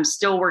treatment. I'm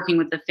still working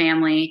with the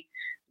family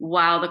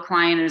while the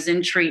client is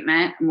in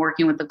treatment. I'm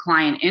working with the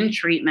client in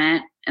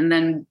treatment. And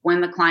then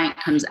when the client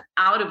comes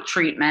out of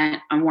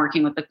treatment, I'm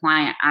working with the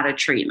client out of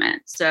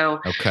treatment. So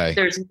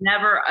there's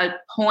never a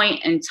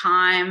point in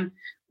time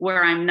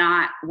where I'm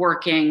not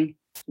working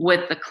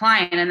with the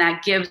client. And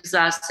that gives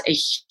us a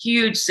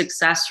huge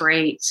success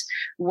rate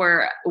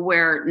where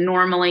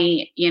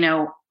normally,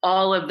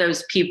 all of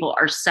those people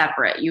are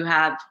separate. You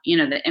have,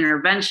 the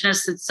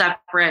interventionist that's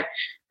separate,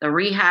 the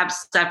rehab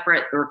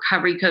separate, the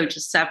recovery coach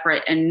is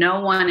separate, and no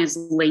one is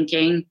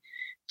linking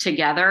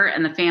together,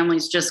 and the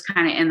family's just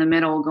kind of in the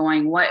middle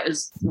going,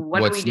 what's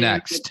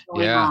next? What's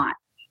going on?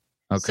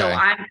 Okay. So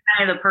I'm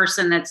kind of the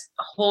person that's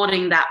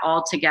holding that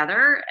all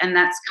together. And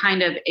that's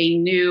kind of a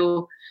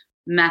new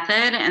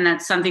method. And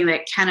that's something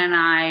that Ken and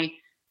I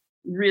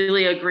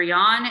really agree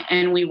on.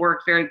 And we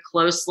work very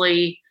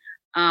closely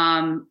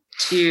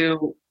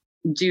to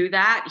do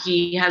that.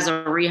 He has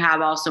a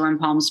rehab also in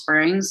Palm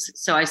Springs.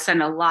 So I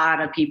send a lot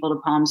of people to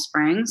Palm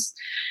Springs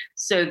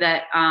so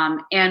that,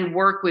 and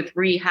work with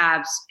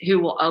rehabs who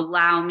will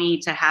allow me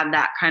to have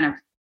that kind of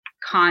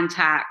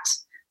contact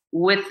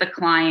with the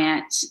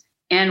client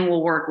and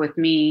will work with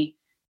me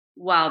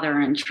while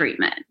they're in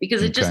treatment,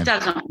 because it just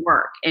doesn't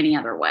work any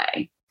other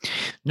way.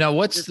 Now,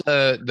 what's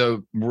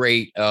the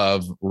rate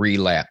of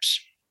relapse?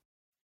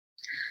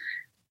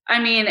 I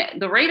mean,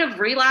 the rate of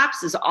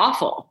relapse is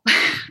awful.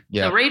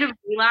 Yeah. The rate of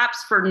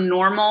relapse for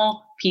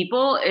normal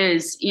people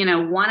is,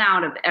 1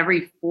 out of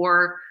every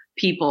 4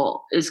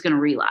 people is going to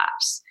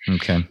relapse.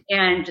 Okay.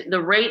 And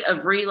the rate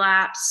of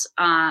relapse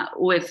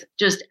with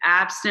just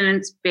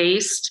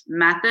abstinence-based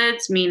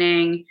methods,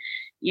 meaning,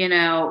 you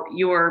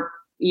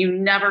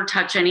never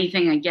touch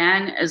anything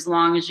again as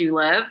long as you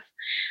live,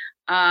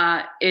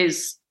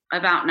 is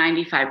about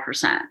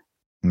 95%.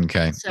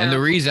 Okay. So, and the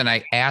reason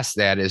I ask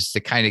that is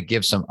to kind of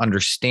give some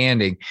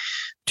understanding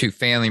to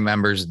family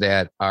members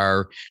that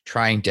are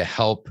trying to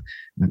help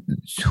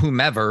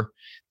whomever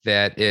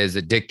that is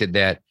addicted,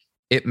 that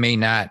it may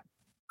not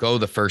go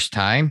the first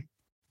time,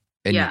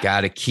 and you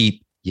got to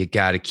keep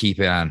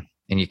it on,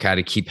 and you got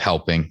to keep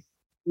helping.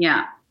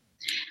 Yeah.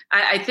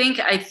 I think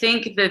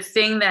the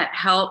thing that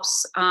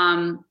helps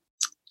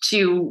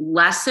to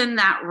lessen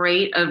that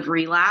rate of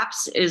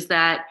relapse is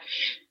that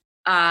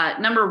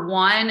number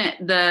one,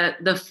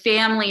 the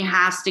family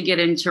has to get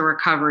into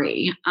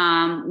recovery.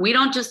 We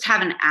don't just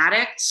have an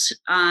addict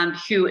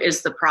who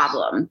is the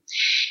problem.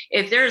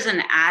 If there's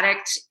an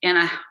addict in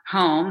a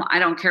home, I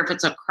don't care if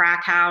it's a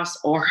crack house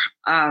or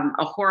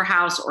a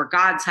whorehouse or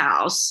God's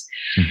house.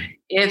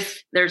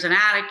 If there's an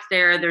addict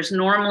there, there's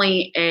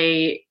normally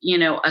a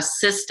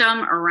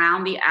system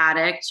around the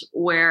addict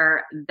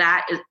where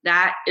that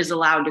is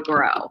allowed to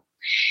grow.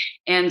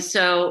 And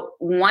so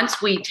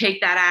once we take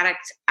that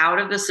addict out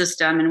of the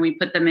system and we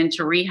put them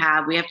into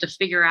rehab, we have to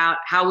figure out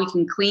how we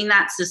can clean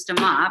that system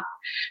up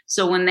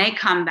so when they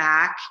come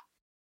back,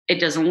 it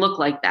doesn't look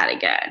like that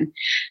again.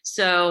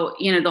 So,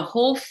 the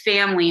whole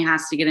family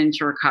has to get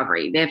into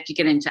recovery. They have to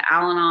get into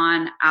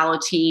Al-Anon,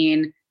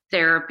 Alateen,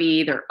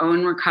 therapy, their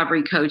own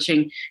recovery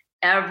coaching.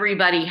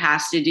 Everybody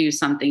has to do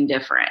something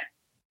different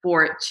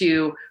for it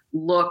to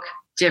look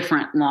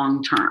different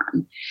long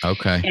term.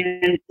 Okay.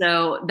 And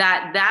so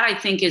that I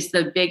think is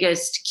the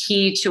biggest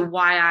key to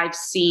why I've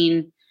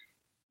seen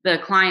the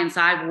clients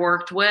I've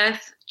worked with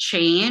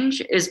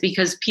change, is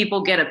because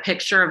people get a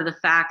picture of the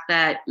fact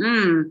that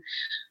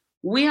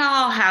we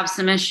all have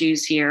some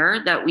issues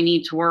here that we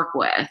need to work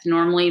with.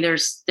 Normally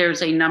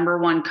there's a number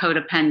one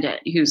codependent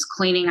who's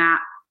cleaning up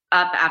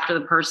after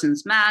the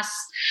person's mess.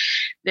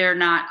 They're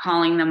not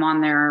calling them on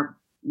their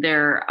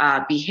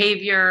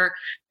behavior.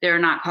 They're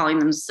not calling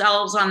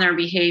themselves on their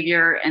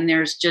behavior. And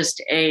there's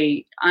just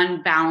a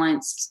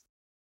unbalanced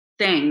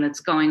thing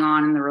that's going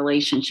on in the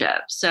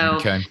relationship. So,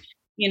 Okay.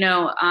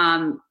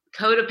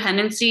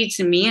 Codependency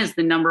to me is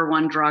the number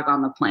one drug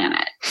on the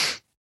planet.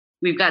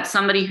 We've got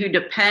somebody who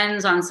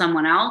depends on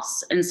someone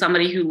else and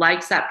somebody who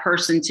likes that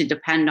person to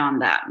depend on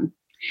them.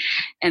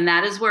 And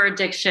that is where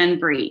addiction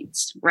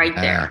breeds right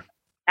there.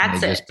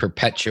 That's they it. Just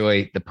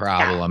perpetuate the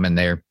problem in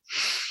there.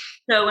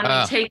 So when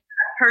we take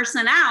that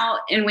person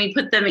out and we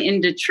put them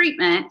into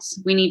treatment,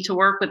 we need to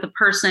work with the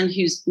person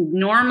who's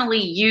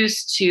normally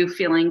used to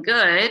feeling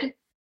good.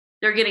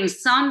 They're getting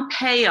some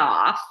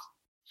payoff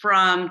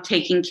from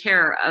taking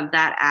care of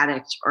that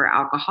addict or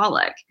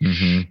alcoholic.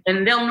 Mm-hmm.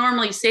 And they'll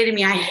normally say to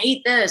me, I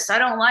hate this. I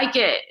don't like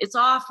it. It's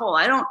awful.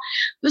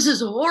 This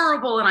is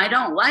horrible and I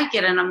don't like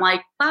it. And I'm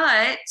like,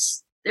 but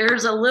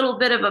there's a little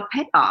bit of a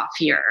payoff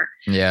here.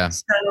 Yeah.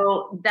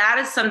 So that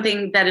is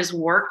something that is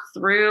worked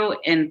through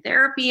in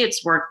therapy.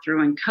 It's worked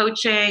through in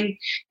coaching.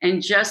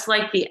 And just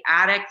like the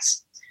addict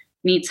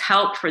needs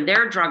help for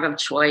their drug of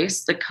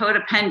choice, the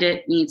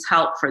codependent needs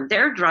help for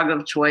their drug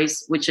of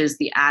choice, which is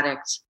the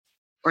addict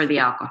or the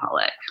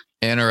alcoholic.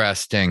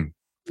 Interesting.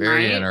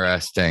 Very right?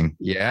 interesting.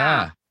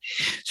 Yeah.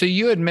 So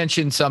you had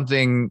mentioned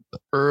something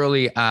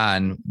early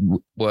on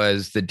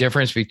was the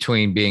difference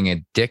between being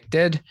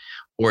addicted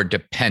or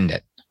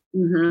dependent.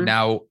 Mm-hmm.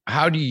 Now,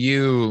 how do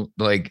you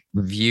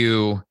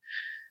view,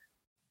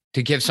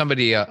 to give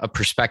somebody a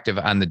perspective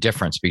on the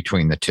difference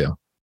between the two?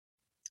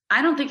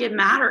 I don't think it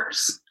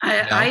matters.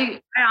 I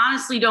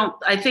honestly don't.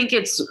 I think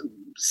it's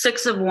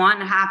 6 of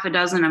one, half a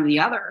dozen of the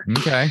other.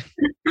 Okay.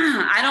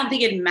 I don't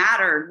think it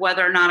mattered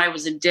whether or not I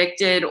was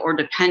addicted or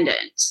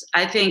dependent.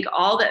 I think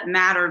all that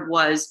mattered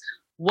was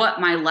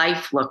what my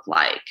life looked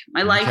like.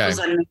 My life was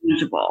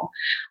unmanageable.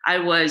 I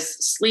was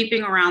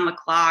sleeping around the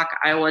clock.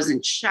 I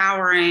wasn't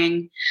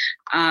showering.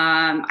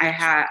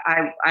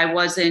 I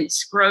wasn't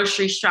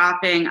grocery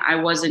shopping. I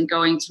wasn't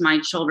going to my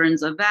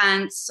children's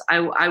events.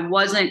 I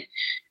wasn't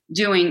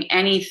doing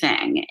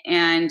anything.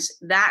 And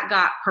that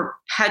got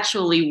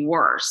perpetually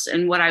worse.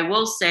 And what I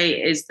will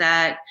say is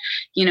that,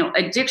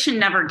 addiction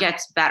never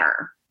gets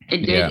better.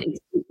 It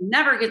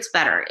never gets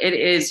better. It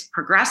is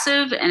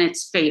progressive and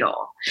it's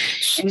fatal.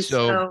 And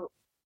so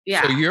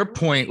your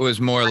point was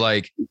more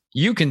like,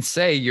 you can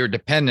say you're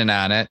dependent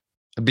on it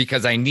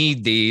because I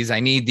need these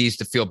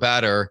to feel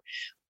better,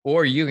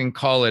 or you can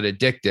call it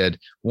addicted.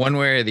 One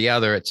way or the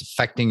other, it's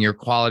affecting your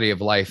quality of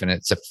life and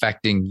it's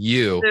affecting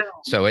you.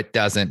 So it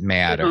doesn't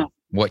matter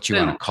what you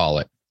want to call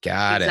it.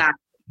 Got it.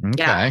 Okay.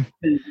 Yeah.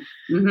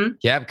 Mm-hmm.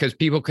 Yeah, because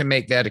people can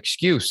make that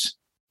excuse.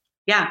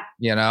 Yeah.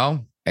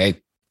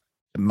 Hey,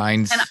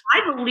 mine's. And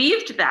I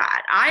believed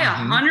that. I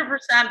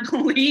 100%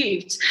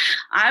 believed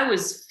I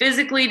was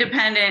physically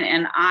dependent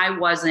and I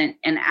wasn't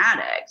an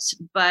addict.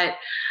 But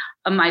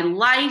my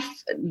life,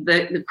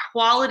 the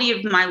quality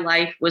of my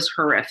life was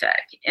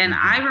horrific. And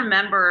I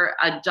remember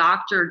a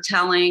doctor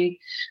telling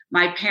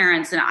my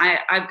parents, and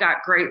I've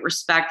got great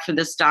respect for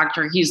this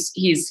doctor. He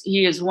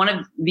is one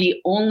of the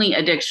only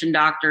addiction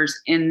doctors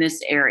in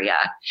this area.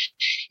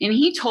 And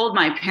he told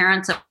my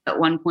parents at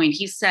one point,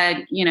 he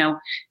said,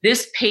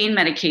 this pain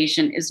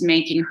medication is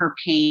making her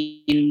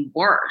pain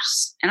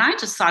worse. And I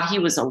just thought he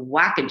was a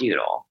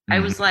wackadoodle.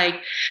 I was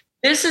like,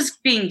 this is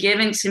being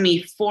given to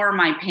me for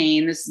my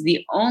pain. This is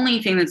the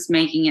only thing that's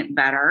making it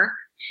better.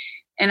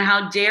 And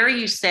how dare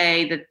you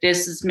say that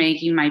this is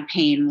making my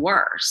pain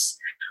worse?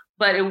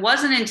 But it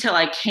wasn't until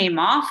I came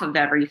off of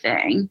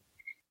everything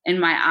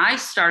and my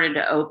eyes started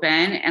to open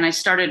and I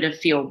started to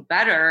feel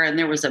better and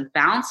there was a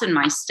bounce in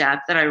my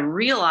step that I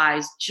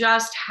realized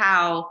just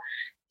how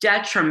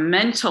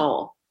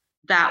detrimental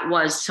that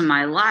was to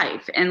my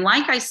life. And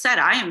like I said,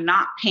 I am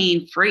not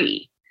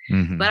pain-free.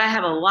 Mm-hmm. But I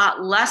have a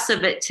lot less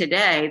of it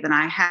today than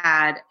I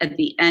had at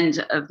the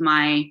end of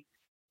my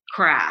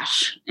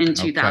crash in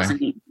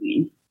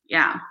 2018.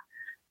 Yeah.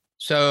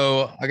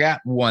 So I got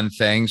one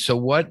thing.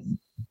 So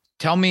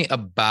tell me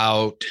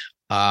about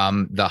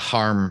the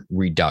harm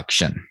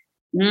reduction.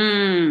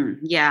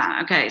 Yeah.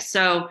 Okay.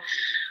 So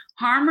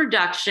harm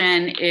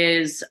reduction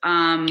is,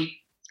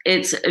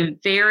 it's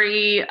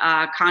very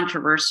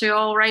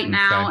controversial right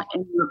now in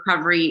the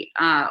recovery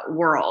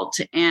world.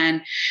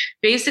 And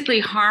basically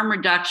harm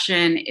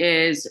reduction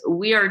is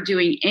we are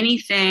doing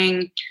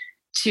anything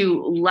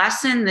to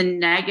lessen the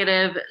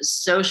negative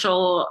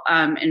social,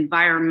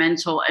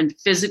 environmental, and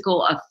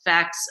physical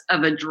effects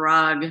of a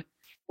drug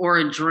or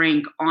a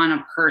drink on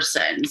a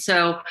person.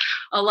 So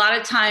a lot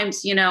of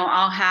times,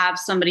 I'll have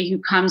somebody who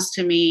comes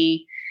to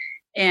me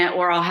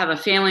or I'll have a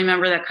family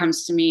member that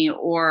comes to me,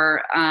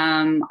 or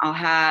I'll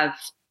have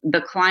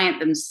the client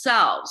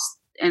themselves,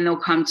 and they'll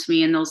come to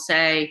me and they'll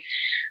say,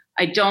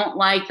 I don't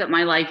like that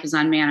my life is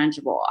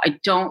unmanageable. I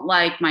don't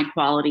like my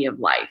quality of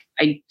life.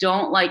 I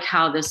don't like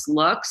how this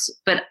looks,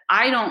 but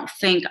I don't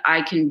think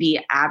I can be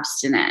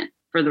abstinent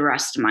for the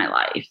rest of my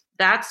life.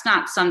 That's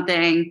not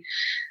something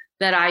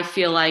that I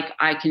feel like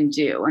I can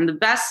do. And the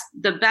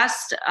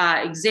best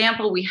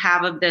example we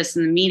have of this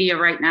in the media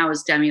right now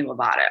is Demi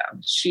Lovato.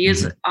 She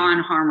is on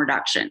harm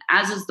reduction,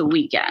 as is The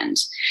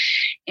Weeknd.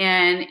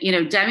 And,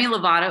 Demi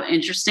Lovato,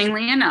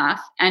 interestingly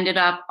enough, ended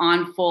up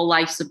on full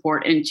life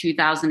support in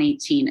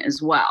 2018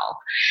 as well.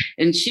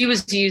 And she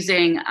was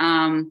using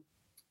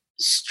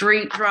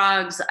street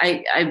drugs.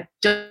 I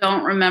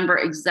don't remember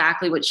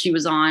exactly what she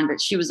was on, but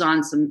she was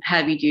on some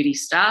heavy duty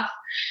stuff,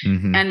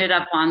 ended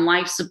up on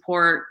life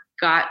support,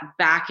 got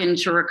back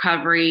into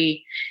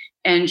recovery,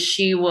 and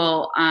she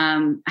will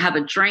have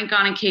a drink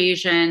on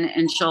occasion,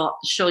 and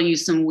she'll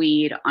use some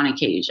weed on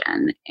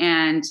occasion.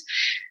 And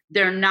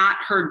they're not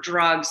her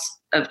drugs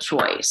of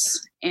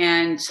choice.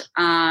 And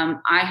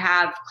I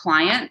have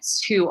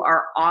clients who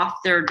are off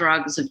their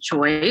drugs of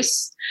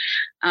choice.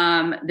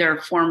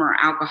 They're former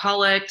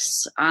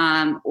alcoholics,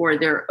 or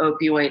they're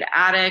opioid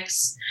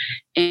addicts,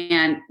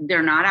 and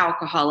they're not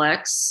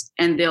alcoholics,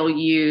 and they'll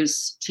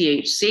use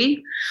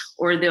THC,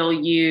 or they'll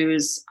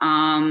use,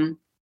 or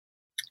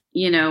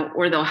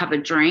they'll have a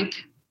drink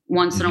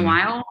once in a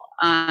while.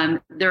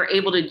 They're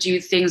able to do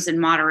things in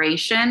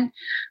moderation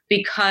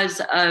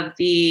because of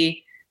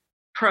the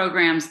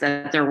programs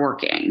that they're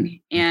working.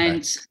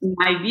 And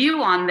my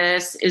view on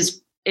this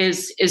is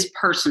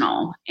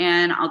personal,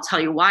 and I'll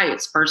tell you why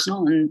it's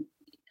personal. And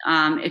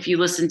if you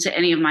listen to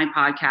any of my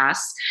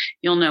podcasts,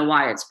 you'll know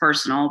why it's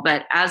personal.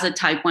 But as a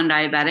type 1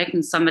 diabetic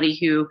and somebody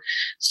who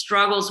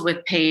struggles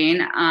with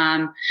pain,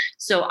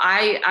 so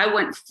I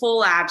went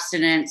full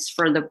abstinence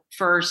for the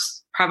first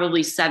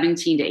probably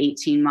 17 to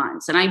 18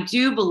 months. And I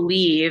do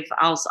believe,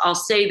 I'll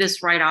say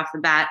this right off the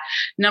bat,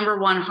 number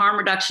one, harm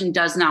reduction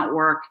does not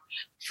work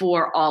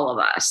for all of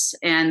us.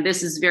 And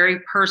this is very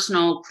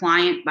personal,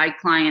 client by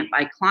client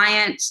by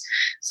client.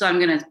 So I'm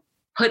going to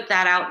put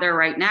that out there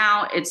right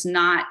now. It's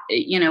not,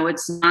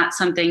 it's not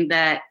something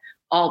that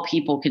all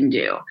people can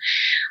do.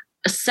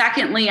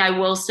 Secondly, I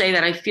will say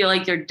that I feel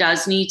like there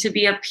does need to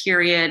be a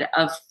period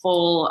of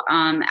full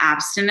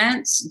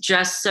abstinence,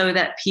 just so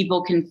that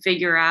people can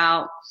figure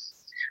out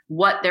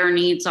what their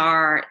needs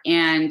are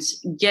and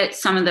get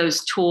some of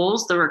those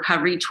tools, the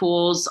recovery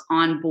tools,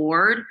 on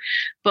board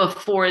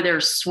before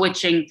they're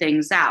switching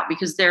things out.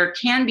 Because there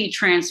can be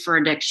transfer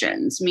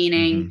addictions,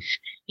 meaning,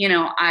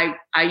 I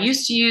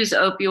used to use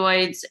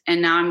opioids, and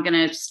now I'm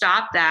going to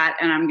stop that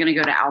and I'm going to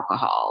go to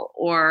alcohol.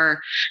 Or,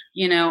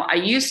 I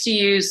used to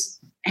use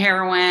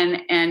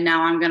heroin, and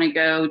now I'm going to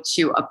go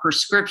to a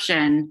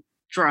prescription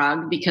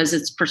drug because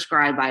it's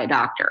prescribed by a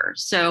doctor.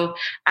 So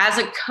as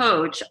a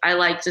coach, I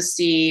like to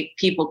see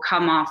people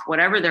come off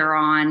whatever they're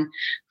on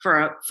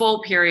for a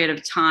full period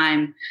of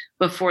time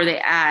before they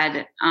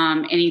add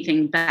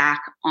anything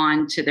back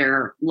onto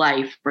their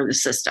life or the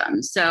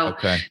system. So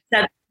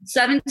that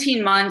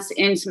 17 months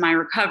into my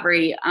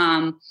recovery,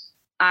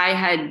 I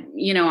had,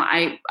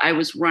 I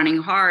was running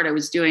hard. I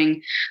was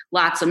doing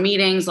lots of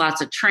meetings,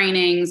 lots of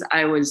trainings.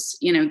 I was,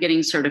 getting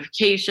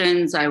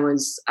certifications. I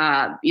was,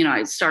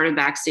 I started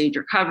Backstage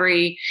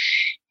Recovery,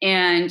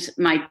 and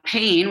my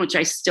pain, which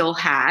I still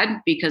had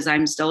because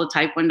I'm still a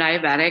type 1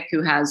 diabetic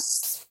who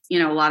has, a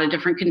lot of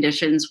different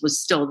conditions, was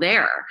still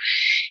there.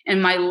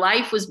 And my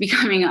life was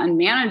becoming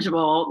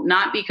unmanageable,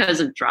 not because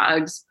of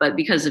drugs, but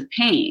because of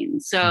pain.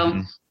 So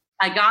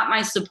I got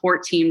my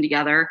support team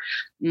together,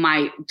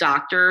 my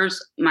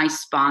doctors, my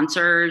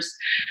sponsors,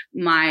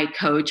 my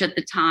coach at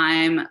the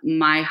time,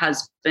 my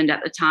husband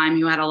at the time,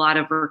 who had a lot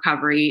of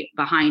recovery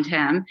behind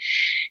him.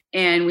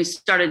 And we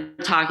started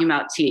talking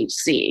about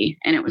THC.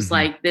 And it was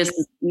like, this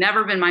has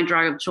never been my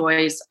drug of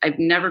choice. I've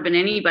never been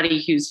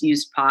anybody who's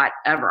used pot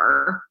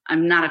ever.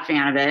 I'm not a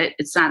fan of it.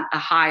 It's not a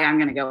high I'm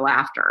going to go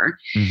after.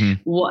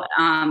 What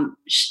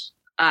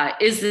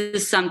is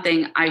this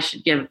something I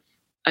should give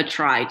a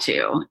try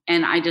to?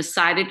 And I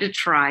decided to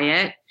try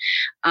it.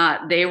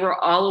 They were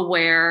all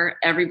aware.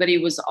 Everybody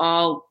was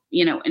all,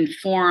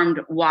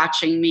 informed,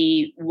 watching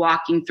me,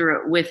 walking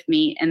through it with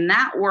me. And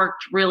that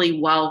worked really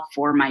well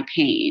for my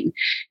pain.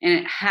 And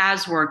it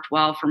has worked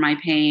well for my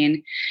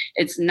pain.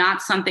 It's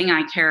not something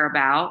I care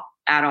about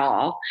at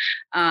all.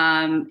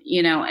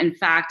 In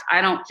fact, I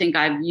don't think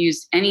I've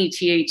used any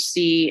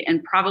THC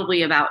in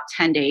probably about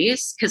 10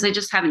 days because I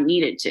just haven't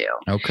needed to.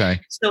 Okay.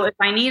 So if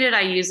I need it,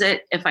 I use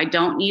it. If I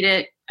don't need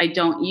it, I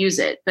don't use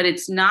it. But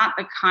it's not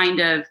the kind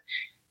of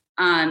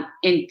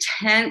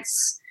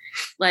intense,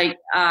 like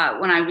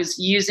when I was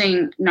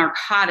using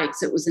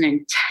narcotics, it was an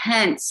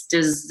intense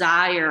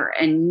desire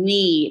and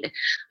need.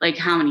 Like,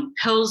 how many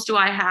pills do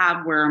I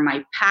have? Where are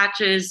my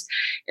patches?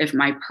 If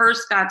my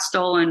purse got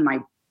stolen, my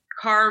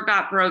car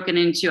got broken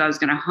into, I was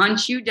going to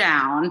hunt you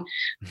down,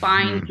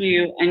 find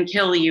you, and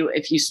kill you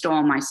if you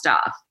stole my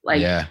stuff.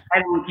 Like, I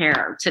don't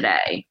care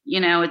today.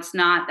 It's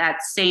not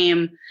that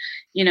same,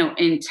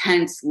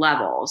 intense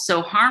level.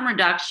 So harm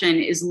reduction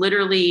is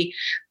literally,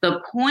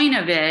 the point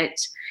of it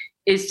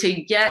is to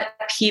get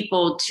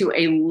people to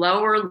a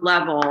lower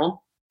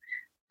level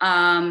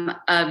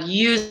of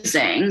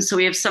using. So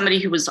we have somebody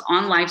who was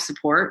on life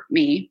support,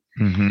 me,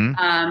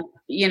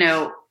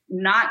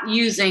 not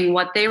using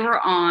what they were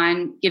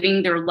on,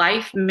 getting their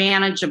life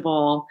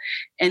manageable.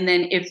 And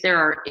then if there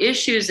are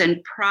issues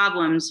and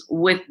problems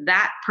with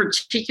that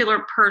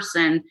particular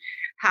person,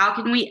 how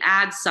can we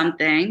add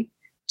something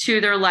to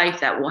their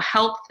life that will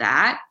help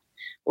that?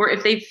 Or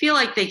if they feel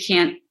like they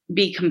can't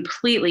be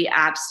completely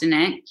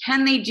abstinent,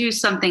 can they do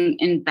something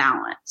in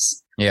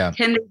balance? Yeah.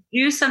 Can they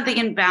do something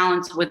in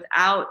balance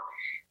without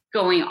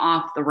going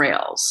off the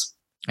rails?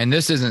 And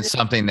this isn't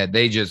something that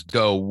they just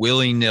go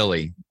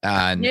willy-nilly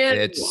on.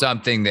 It's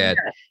something that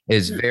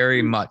is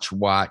very much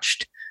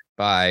watched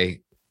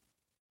by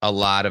a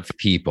lot of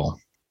people.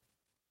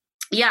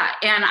 Yeah.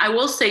 And I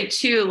will say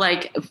too,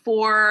 like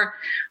for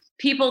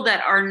people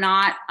that are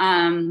not,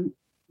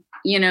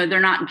 they're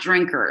not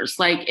drinkers.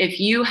 Like if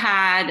you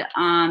had,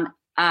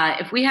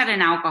 if we had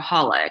an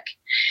alcoholic,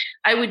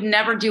 I would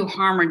never do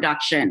harm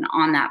reduction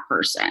on that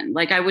person.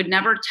 Like I would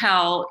never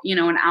tell,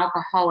 an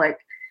alcoholic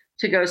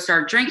to go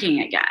start drinking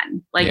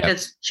again. Like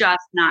that's just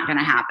not going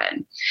to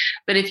happen.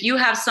 But if you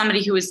have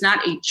somebody who is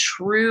not a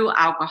true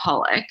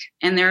alcoholic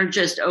and they're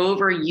just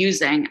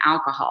overusing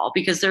alcohol,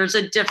 because there's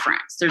a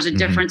difference. There's a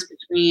difference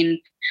between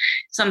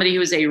somebody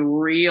who is a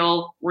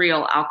real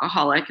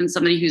alcoholic and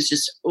somebody who's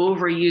just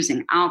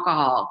overusing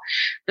alcohol.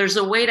 There's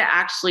a way to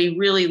actually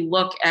really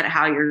look at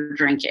how you're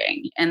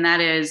drinking. And that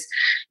is,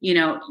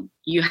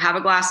 you have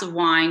a glass of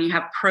wine, you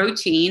have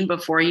protein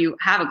before you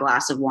have a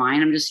glass of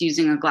wine. I'm just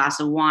using a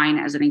glass of wine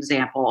as an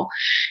example.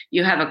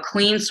 You have a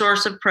clean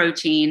source of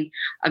protein,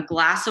 a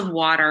glass of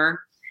water,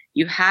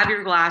 you have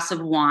your glass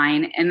of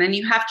wine, and then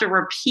you have to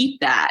repeat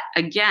that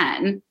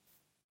again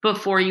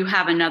before you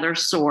have another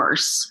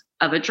source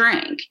of a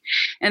drink.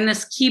 And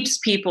this keeps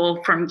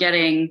people from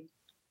getting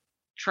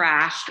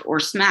trashed or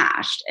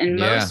smashed. And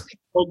most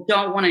people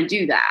don't want to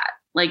do that.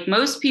 Like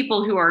most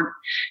people who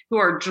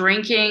are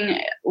drinking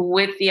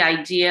with the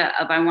idea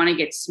of I want to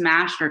get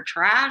smashed or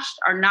trashed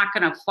are not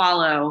going to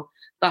follow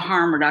the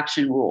harm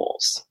reduction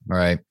rules.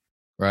 Right.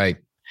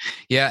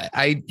 Yeah.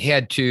 I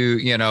had to,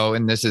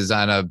 and this is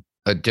on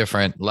a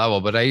different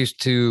level, but I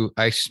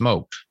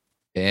smoked,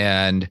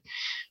 and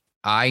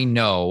I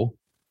know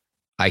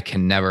I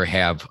can never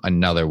have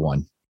another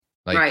one.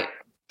 Like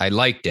I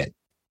liked it.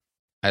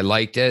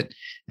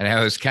 And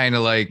I was kind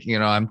of like,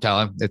 I'm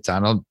telling, it's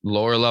on a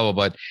lower level,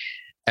 but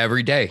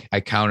every day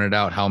I counted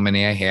out how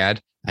many I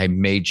had. I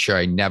made sure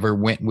I never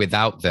went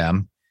without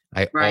them.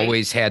 I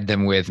always had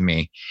them with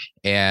me.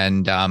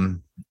 And,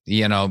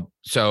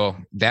 so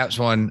that's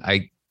one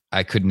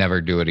I could never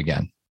do it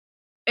again.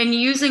 And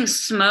using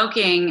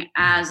smoking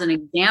as an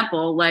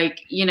example, like,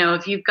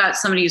 if you've got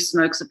somebody who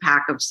smokes a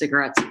pack of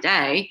cigarettes a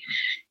day,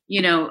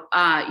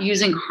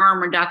 using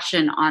harm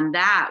reduction on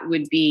that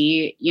would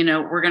be,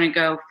 we're going to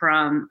go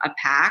from a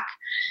pack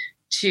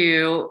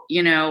to,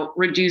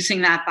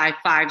 reducing that by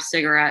 5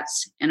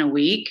 cigarettes in a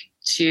week,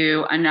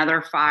 to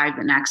another 5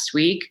 the next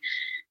week,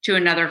 to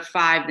another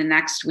 5 the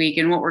next week.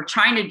 And what we're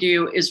trying to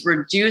do is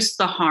reduce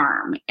the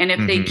harm. And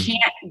if they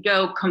can't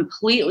go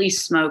completely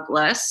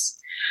smokeless,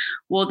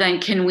 well,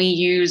 then can we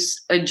use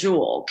a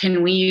Juul?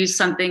 Can we use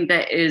something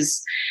that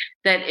is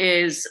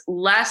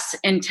less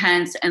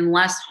intense and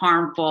less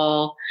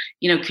harmful?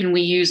 Can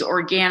we use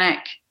organic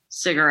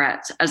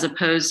cigarettes as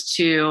opposed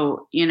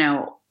to,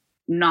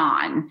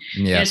 non?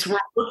 So we're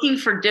looking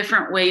for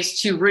different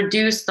ways to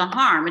reduce the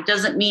harm. It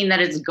doesn't mean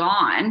that it's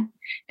gone.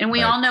 And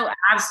we all know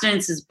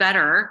abstinence is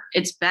better.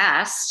 It's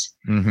best.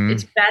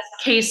 It's best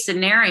case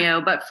scenario.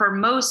 But for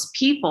most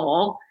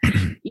people,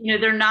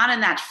 they're not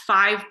in that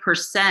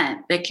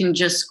 5% that can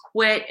just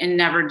quit and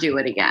never do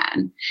it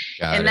again.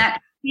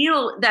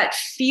 That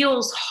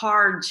feels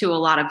hard to a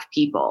lot of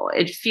people.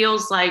 It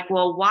feels like,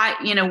 well, why,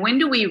 when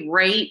do we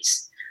rate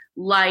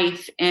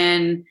life?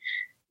 And,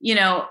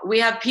 we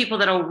have people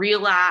that'll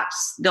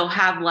relapse. They'll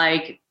have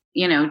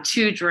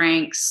 2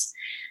 drinks,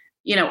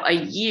 a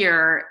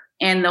year,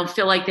 and they'll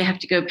feel like they have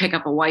to go pick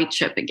up a white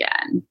chip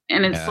again.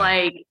 And it's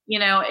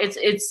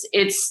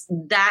it's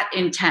that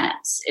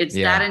intense. It's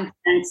that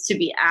intense to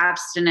be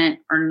abstinent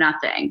or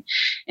nothing.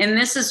 And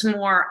this is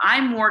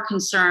I'm more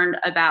concerned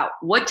about,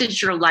 what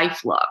does your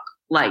life look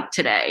like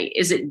today?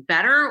 Is it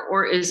better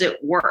or is it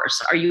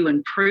worse? Are you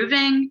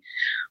improving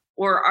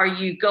or are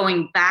you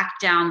going back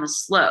down the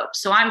slope?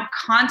 So I'm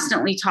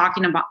constantly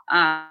talking about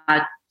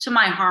to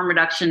my harm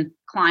reduction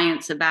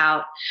clients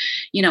about,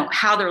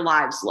 how their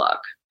lives look.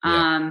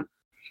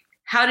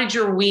 How did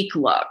your week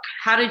look?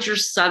 How did your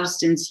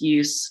substance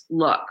use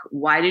look?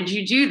 Why did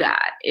you do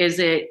that?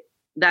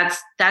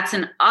 That's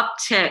an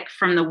uptick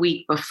from the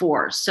week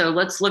before. So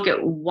let's look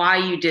at why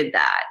you did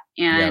that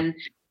and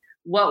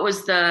what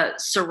was the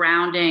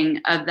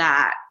surrounding of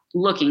that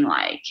looking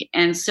like?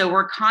 And so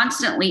we're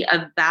constantly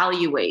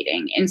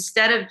evaluating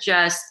instead of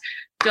just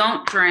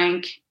don't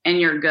drink and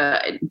you're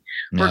good.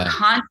 We're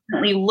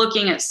constantly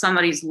looking at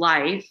somebody's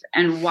life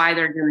and why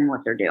they're doing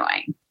what they're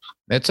doing.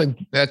 That's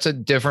a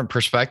different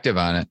perspective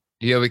on it,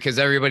 because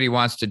everybody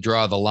wants to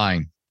draw the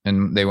line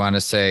and they want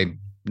to say,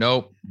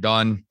 nope,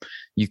 done.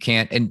 You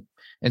can't. And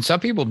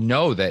some people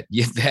know that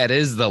that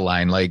is the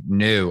line. Like,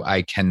 no,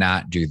 I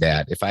cannot do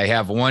that. If I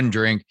have one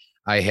drink,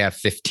 I have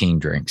 15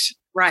 drinks.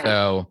 Right.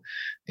 So,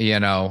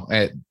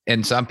 and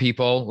some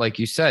people, like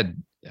you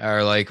said,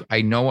 are like,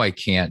 I know I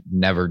can't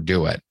never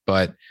do it,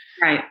 but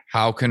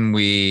how can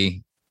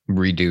we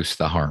reduce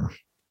the harm?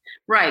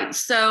 Right.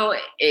 So,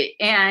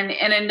 and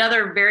in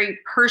another very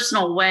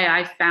personal way,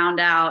 I found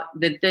out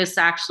that this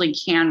actually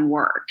can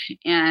work.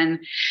 And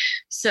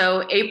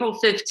so April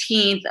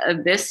 15th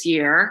of this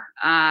year,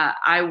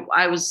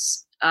 I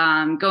was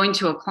going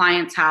to a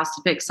client's house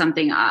to pick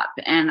something up,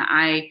 and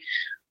I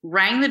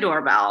rang the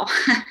doorbell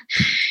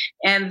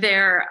and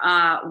their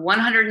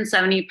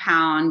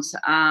 170-pound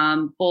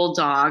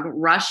bulldog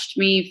rushed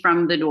me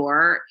from the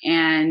door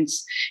and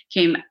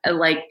came,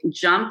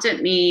 jumped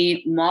at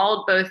me,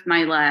 mauled both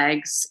my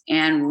legs,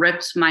 and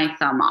ripped my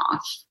thumb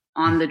off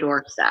on the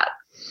doorstep.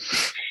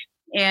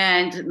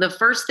 And the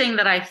first thing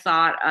that I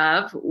thought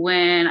of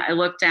when I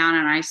looked down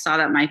and I saw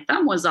that my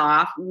thumb was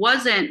off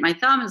wasn't my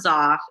thumb is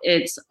off.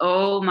 It's,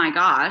 oh my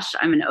gosh,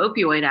 I'm an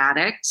opioid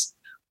addict.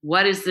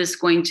 What is this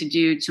going to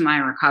do to my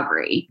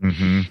recovery?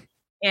 Mm-hmm.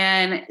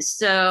 And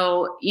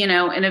so, in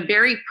a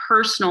very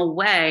personal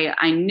way,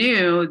 I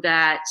knew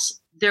that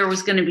there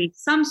was going to be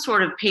some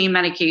sort of pain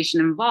medication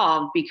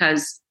involved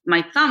because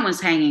my thumb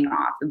was hanging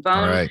off. The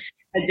bone had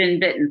been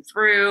bitten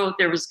through.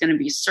 There was going to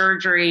be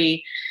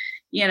surgery.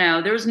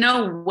 There's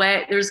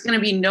going to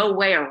be no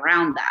way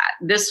around that.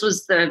 This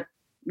was the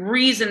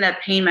reason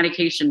that pain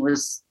medication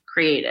was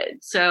created.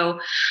 So,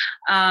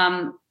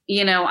 I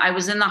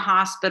was in the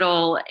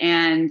hospital,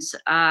 and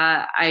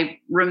I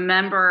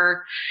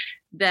remember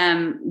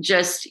them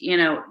just,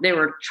 they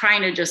were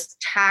trying to just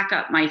tack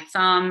up my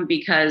thumb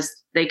because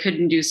they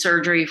couldn't do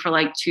surgery for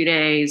like 2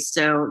 days.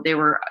 So they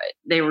were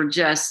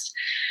just,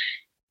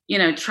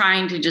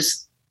 trying to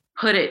just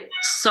put it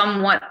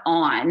somewhat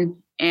on.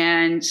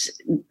 And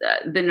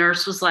the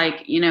nurse was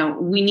like,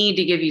 we need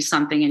to give you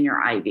something in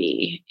your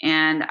IV.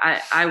 And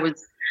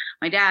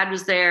my dad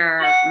was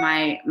there,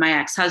 my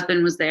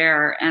ex-husband was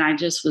there, and I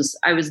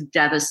was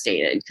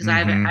devastated because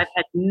I've had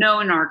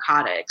no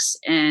narcotics.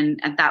 And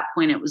at that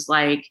point it was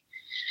like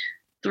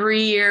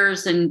 3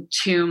 years and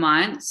 2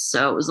 months.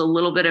 So it was a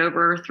little bit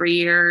over 3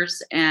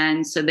 years.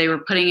 And so they were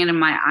putting it in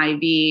my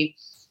IV.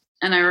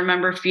 And I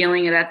remember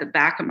feeling it at the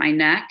back of my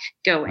neck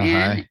go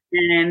in.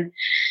 And,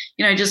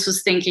 I just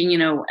was thinking,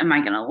 am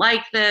I going to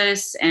like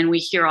this? And we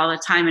hear all the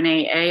time in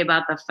AA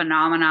about the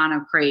phenomenon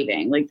of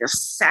craving. Like the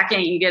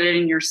second you get it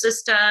in your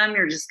system,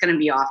 you're just going to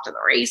be off to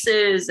the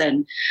races.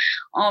 And,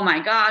 oh my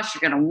gosh,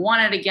 you're going to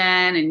want it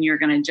again. And you're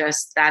going to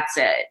that's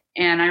it.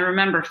 And I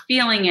remember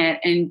feeling it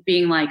and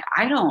being like,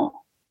 I don't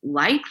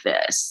like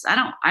this.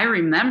 I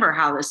remember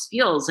how this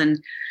feels.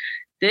 And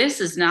this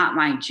is not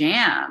my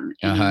jam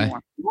anymore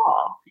at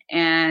all.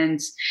 And,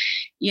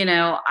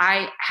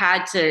 I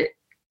had to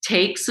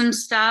take some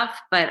stuff,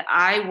 but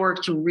I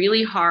worked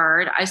really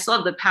hard. I still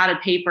have the pad of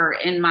paper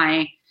in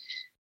my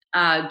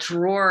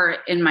drawer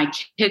in my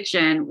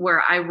kitchen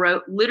where I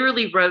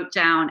literally wrote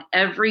down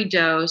every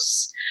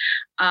dose,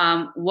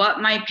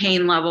 what my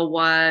pain level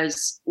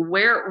was,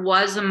 where it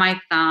was in my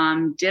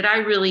thumb, did I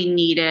really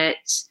need it?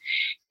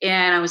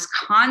 And I was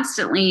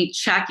constantly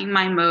checking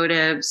my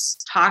motives,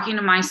 talking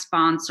to my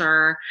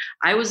sponsor.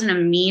 I was in a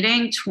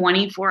meeting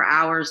 24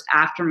 hours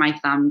after my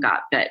thumb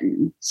got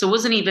bitten. So it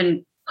wasn't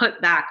even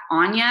put back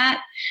on yet.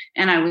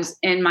 And I was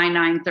in my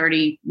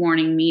 9:30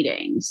 morning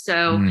meeting.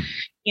 So,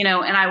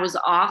 and I was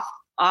off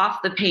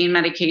the pain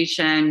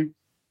medication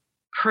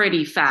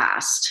pretty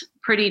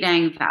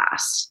dang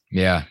fast.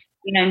 Yeah.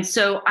 And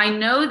so I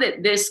know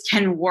that this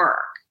can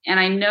work. And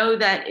I know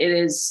that it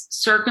is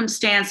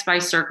circumstance by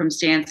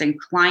circumstance and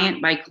client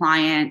by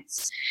client,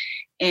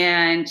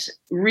 and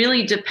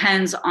really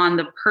depends on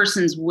the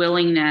person's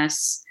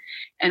willingness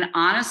and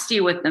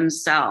honesty with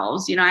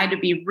themselves. I had to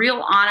be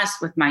real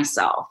honest with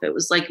myself. It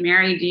was like,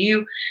 Mary,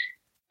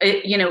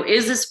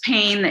 is this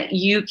pain that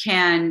you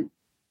can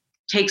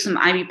take some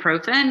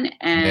ibuprofen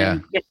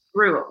and get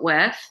through it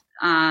with?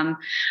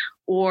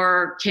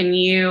 Or can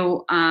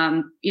you,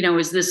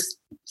 is this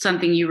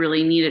something you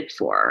really need it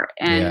for?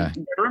 And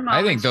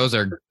I think those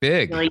are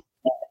big. Really,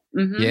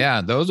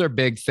 yeah, those are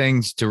big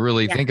things to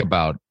really think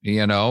about,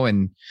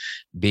 and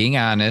being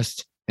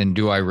honest. And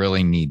do I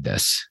really need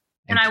this?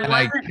 And I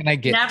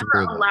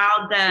never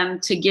allowed them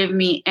to give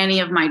me any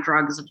of my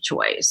drugs of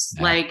choice.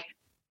 Yeah. Like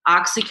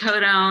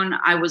Oxycodone,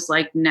 I was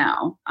like,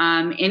 no.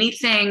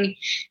 Anything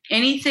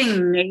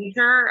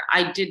major,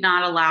 I did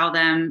not allow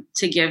them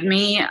to give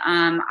me.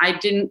 I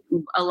didn't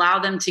allow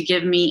them to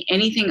give me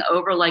anything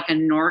over like a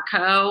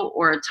Norco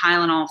or a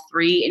Tylenol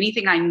 3,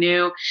 anything I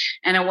knew.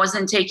 And I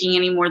wasn't taking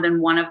any more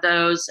than one of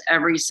those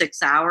every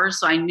 6 hours.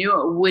 So I knew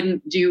it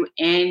wouldn't do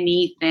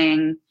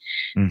anything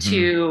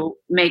to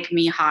make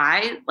me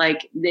high.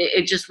 Like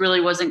it just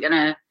really wasn't going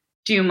to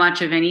do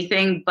much of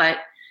anything, but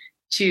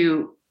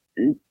to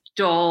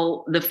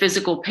dull the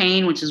physical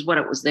pain, which is what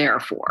it was there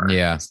for.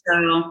 Yeah.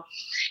 So,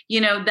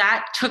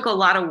 that took a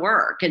lot of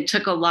work. It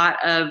took a lot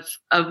of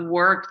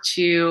work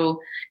to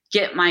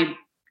to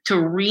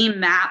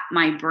remap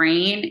my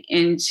brain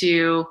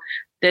into,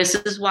 this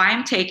is why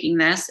I'm taking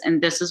this,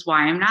 and this is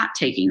why I'm not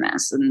taking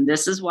this, and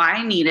this is why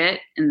I need it,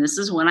 and this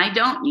is when I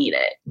don't need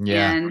it.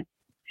 Yeah. And,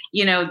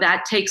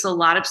 that takes a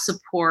lot of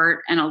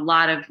support and a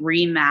lot of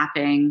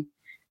remapping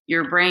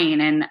your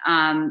brain. And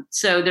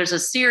so there's a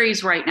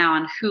series right now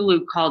on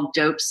Hulu called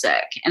Dope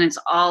Sick, and it's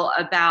all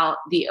about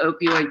the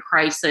opioid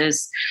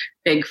crisis,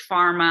 Big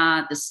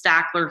Pharma, the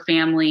Stackler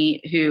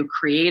family who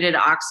created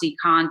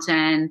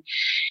OxyContin,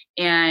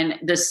 and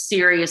the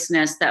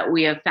seriousness that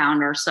we have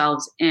found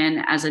ourselves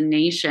in as a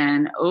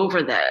nation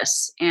over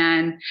this.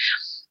 And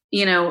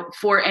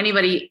for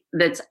anybody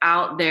that's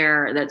out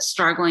there that's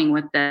struggling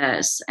with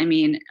this, I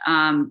mean,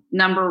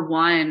 number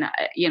one,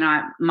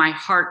 my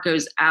heart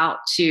goes out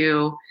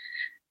to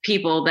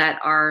people that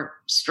are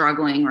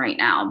struggling right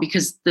now,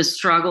 because the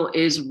struggle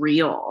is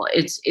real.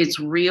 It's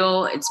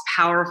real. It's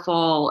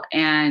powerful.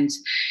 And,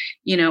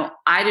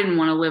 I didn't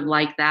want to live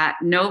like that.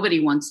 Nobody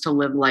wants to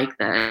live like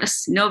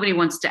this. Nobody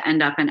wants to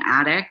end up an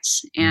addict.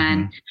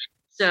 And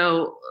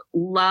so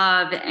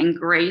love and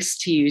grace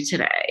to you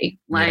today.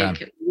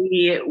 Like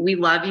we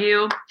love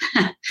you.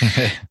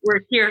 We're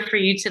here for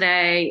you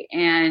today.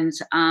 And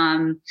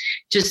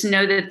just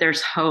know that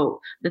there's hope,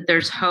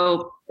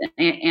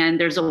 and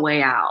there's a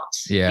way out.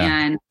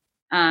 Yeah.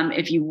 And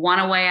if you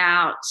want a way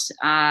out,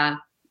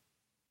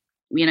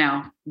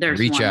 there's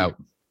reach one. out.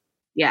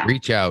 Yeah.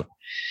 Reach out.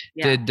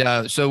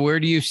 Yeah. So where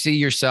do you see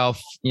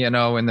yourself,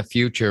 in the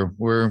future?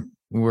 Where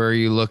are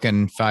you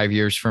looking 5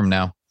 years from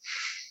now?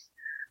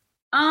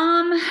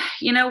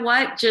 You know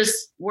what?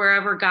 Just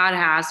wherever God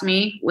has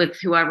me, with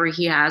whoever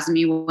he has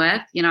me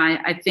with.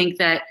 I think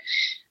that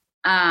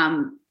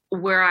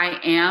where I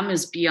am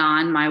is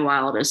beyond my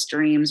wildest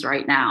dreams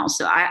right now.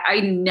 So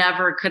I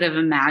never could have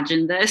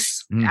imagined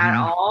this at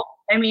all.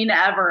 I mean,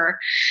 ever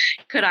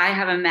could I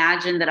have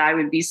imagined that I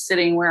would be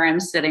sitting where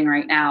I'm sitting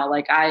right now?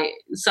 Like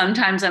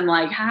sometimes I'm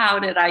like, how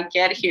did I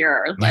get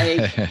here?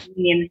 Like,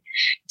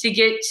 to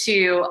get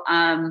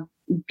to,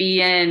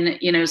 be in,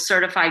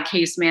 certified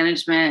case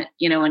management,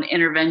 and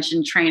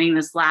intervention training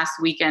this last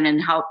weekend, and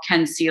help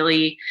Ken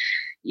Seeley,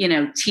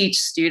 teach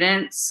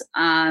students.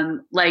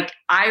 Like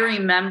I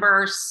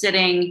remember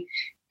sitting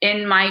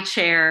in my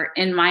chair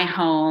in my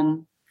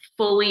home,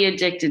 fully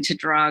addicted to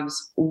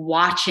drugs,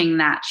 watching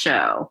that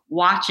show,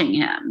 watching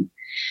him.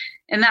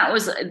 And that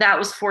was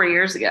 4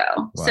 years ago.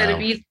 Wow. So to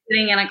be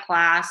sitting in a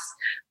class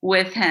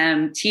with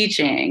him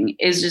teaching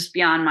is just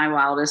beyond my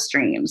wildest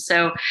dreams.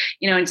 So,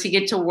 and to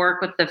get to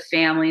work with the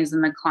families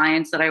and the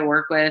clients that I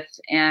work with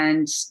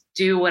and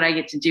do what I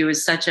get to do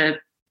is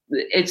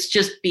it's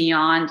just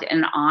beyond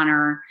an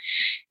honor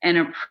and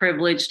a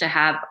privilege to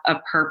have a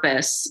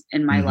purpose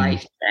in my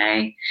life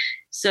today.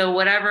 So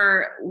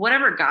whatever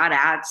God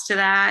adds to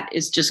that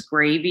is just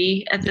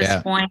gravy at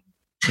this point.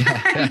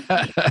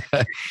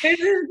 This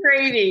is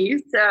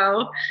gravy.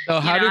 So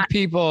how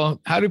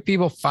do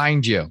people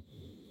find you?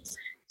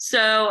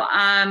 So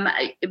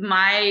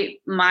my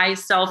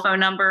cell phone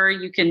number,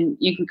 you can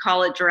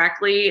call it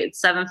directly.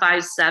 It's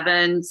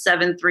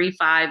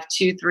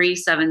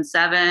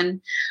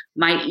 757-735-2377.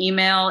 My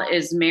email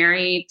is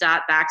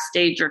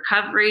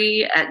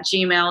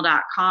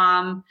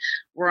mary.backstagerecovery@gmail.com.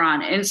 We're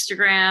on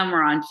Instagram,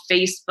 we're on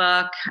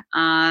Facebook.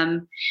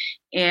 And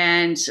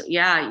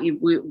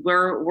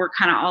we're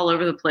kind of all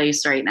over the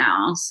place right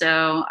now.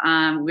 So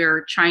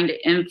we're trying to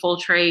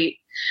infiltrate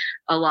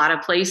a lot of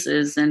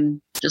places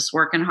and just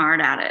working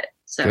hard at it.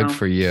 So good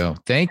for you.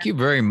 Thank you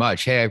very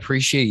much. Hey, I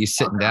appreciate you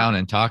sitting down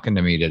and talking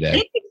to me today.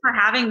 Thank you for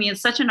having me.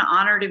 It's such an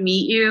honor to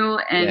meet you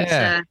and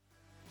to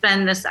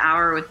spend this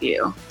hour with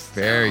you.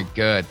 Very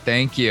good.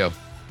 Thank you.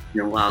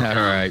 You're welcome. All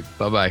right.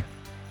 Bye-bye.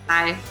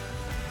 Bye.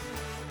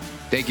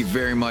 Thank you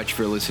very much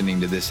for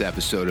listening to this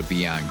episode of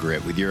Beyond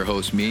Grit with your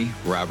host, me,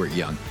 Robert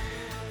Young.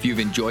 If you've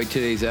enjoyed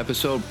today's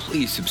episode,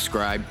 please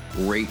subscribe,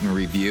 rate, and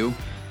review.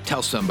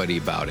 Tell somebody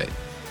about it.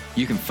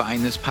 You can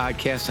find this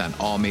podcast on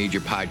all major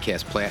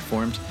podcast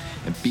platforms,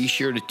 and be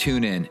sure to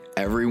tune in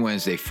every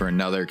Wednesday for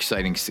another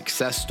exciting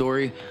success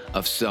story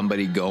of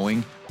somebody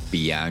going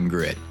beyond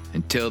grit.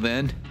 Until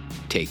then,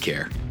 take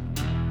care.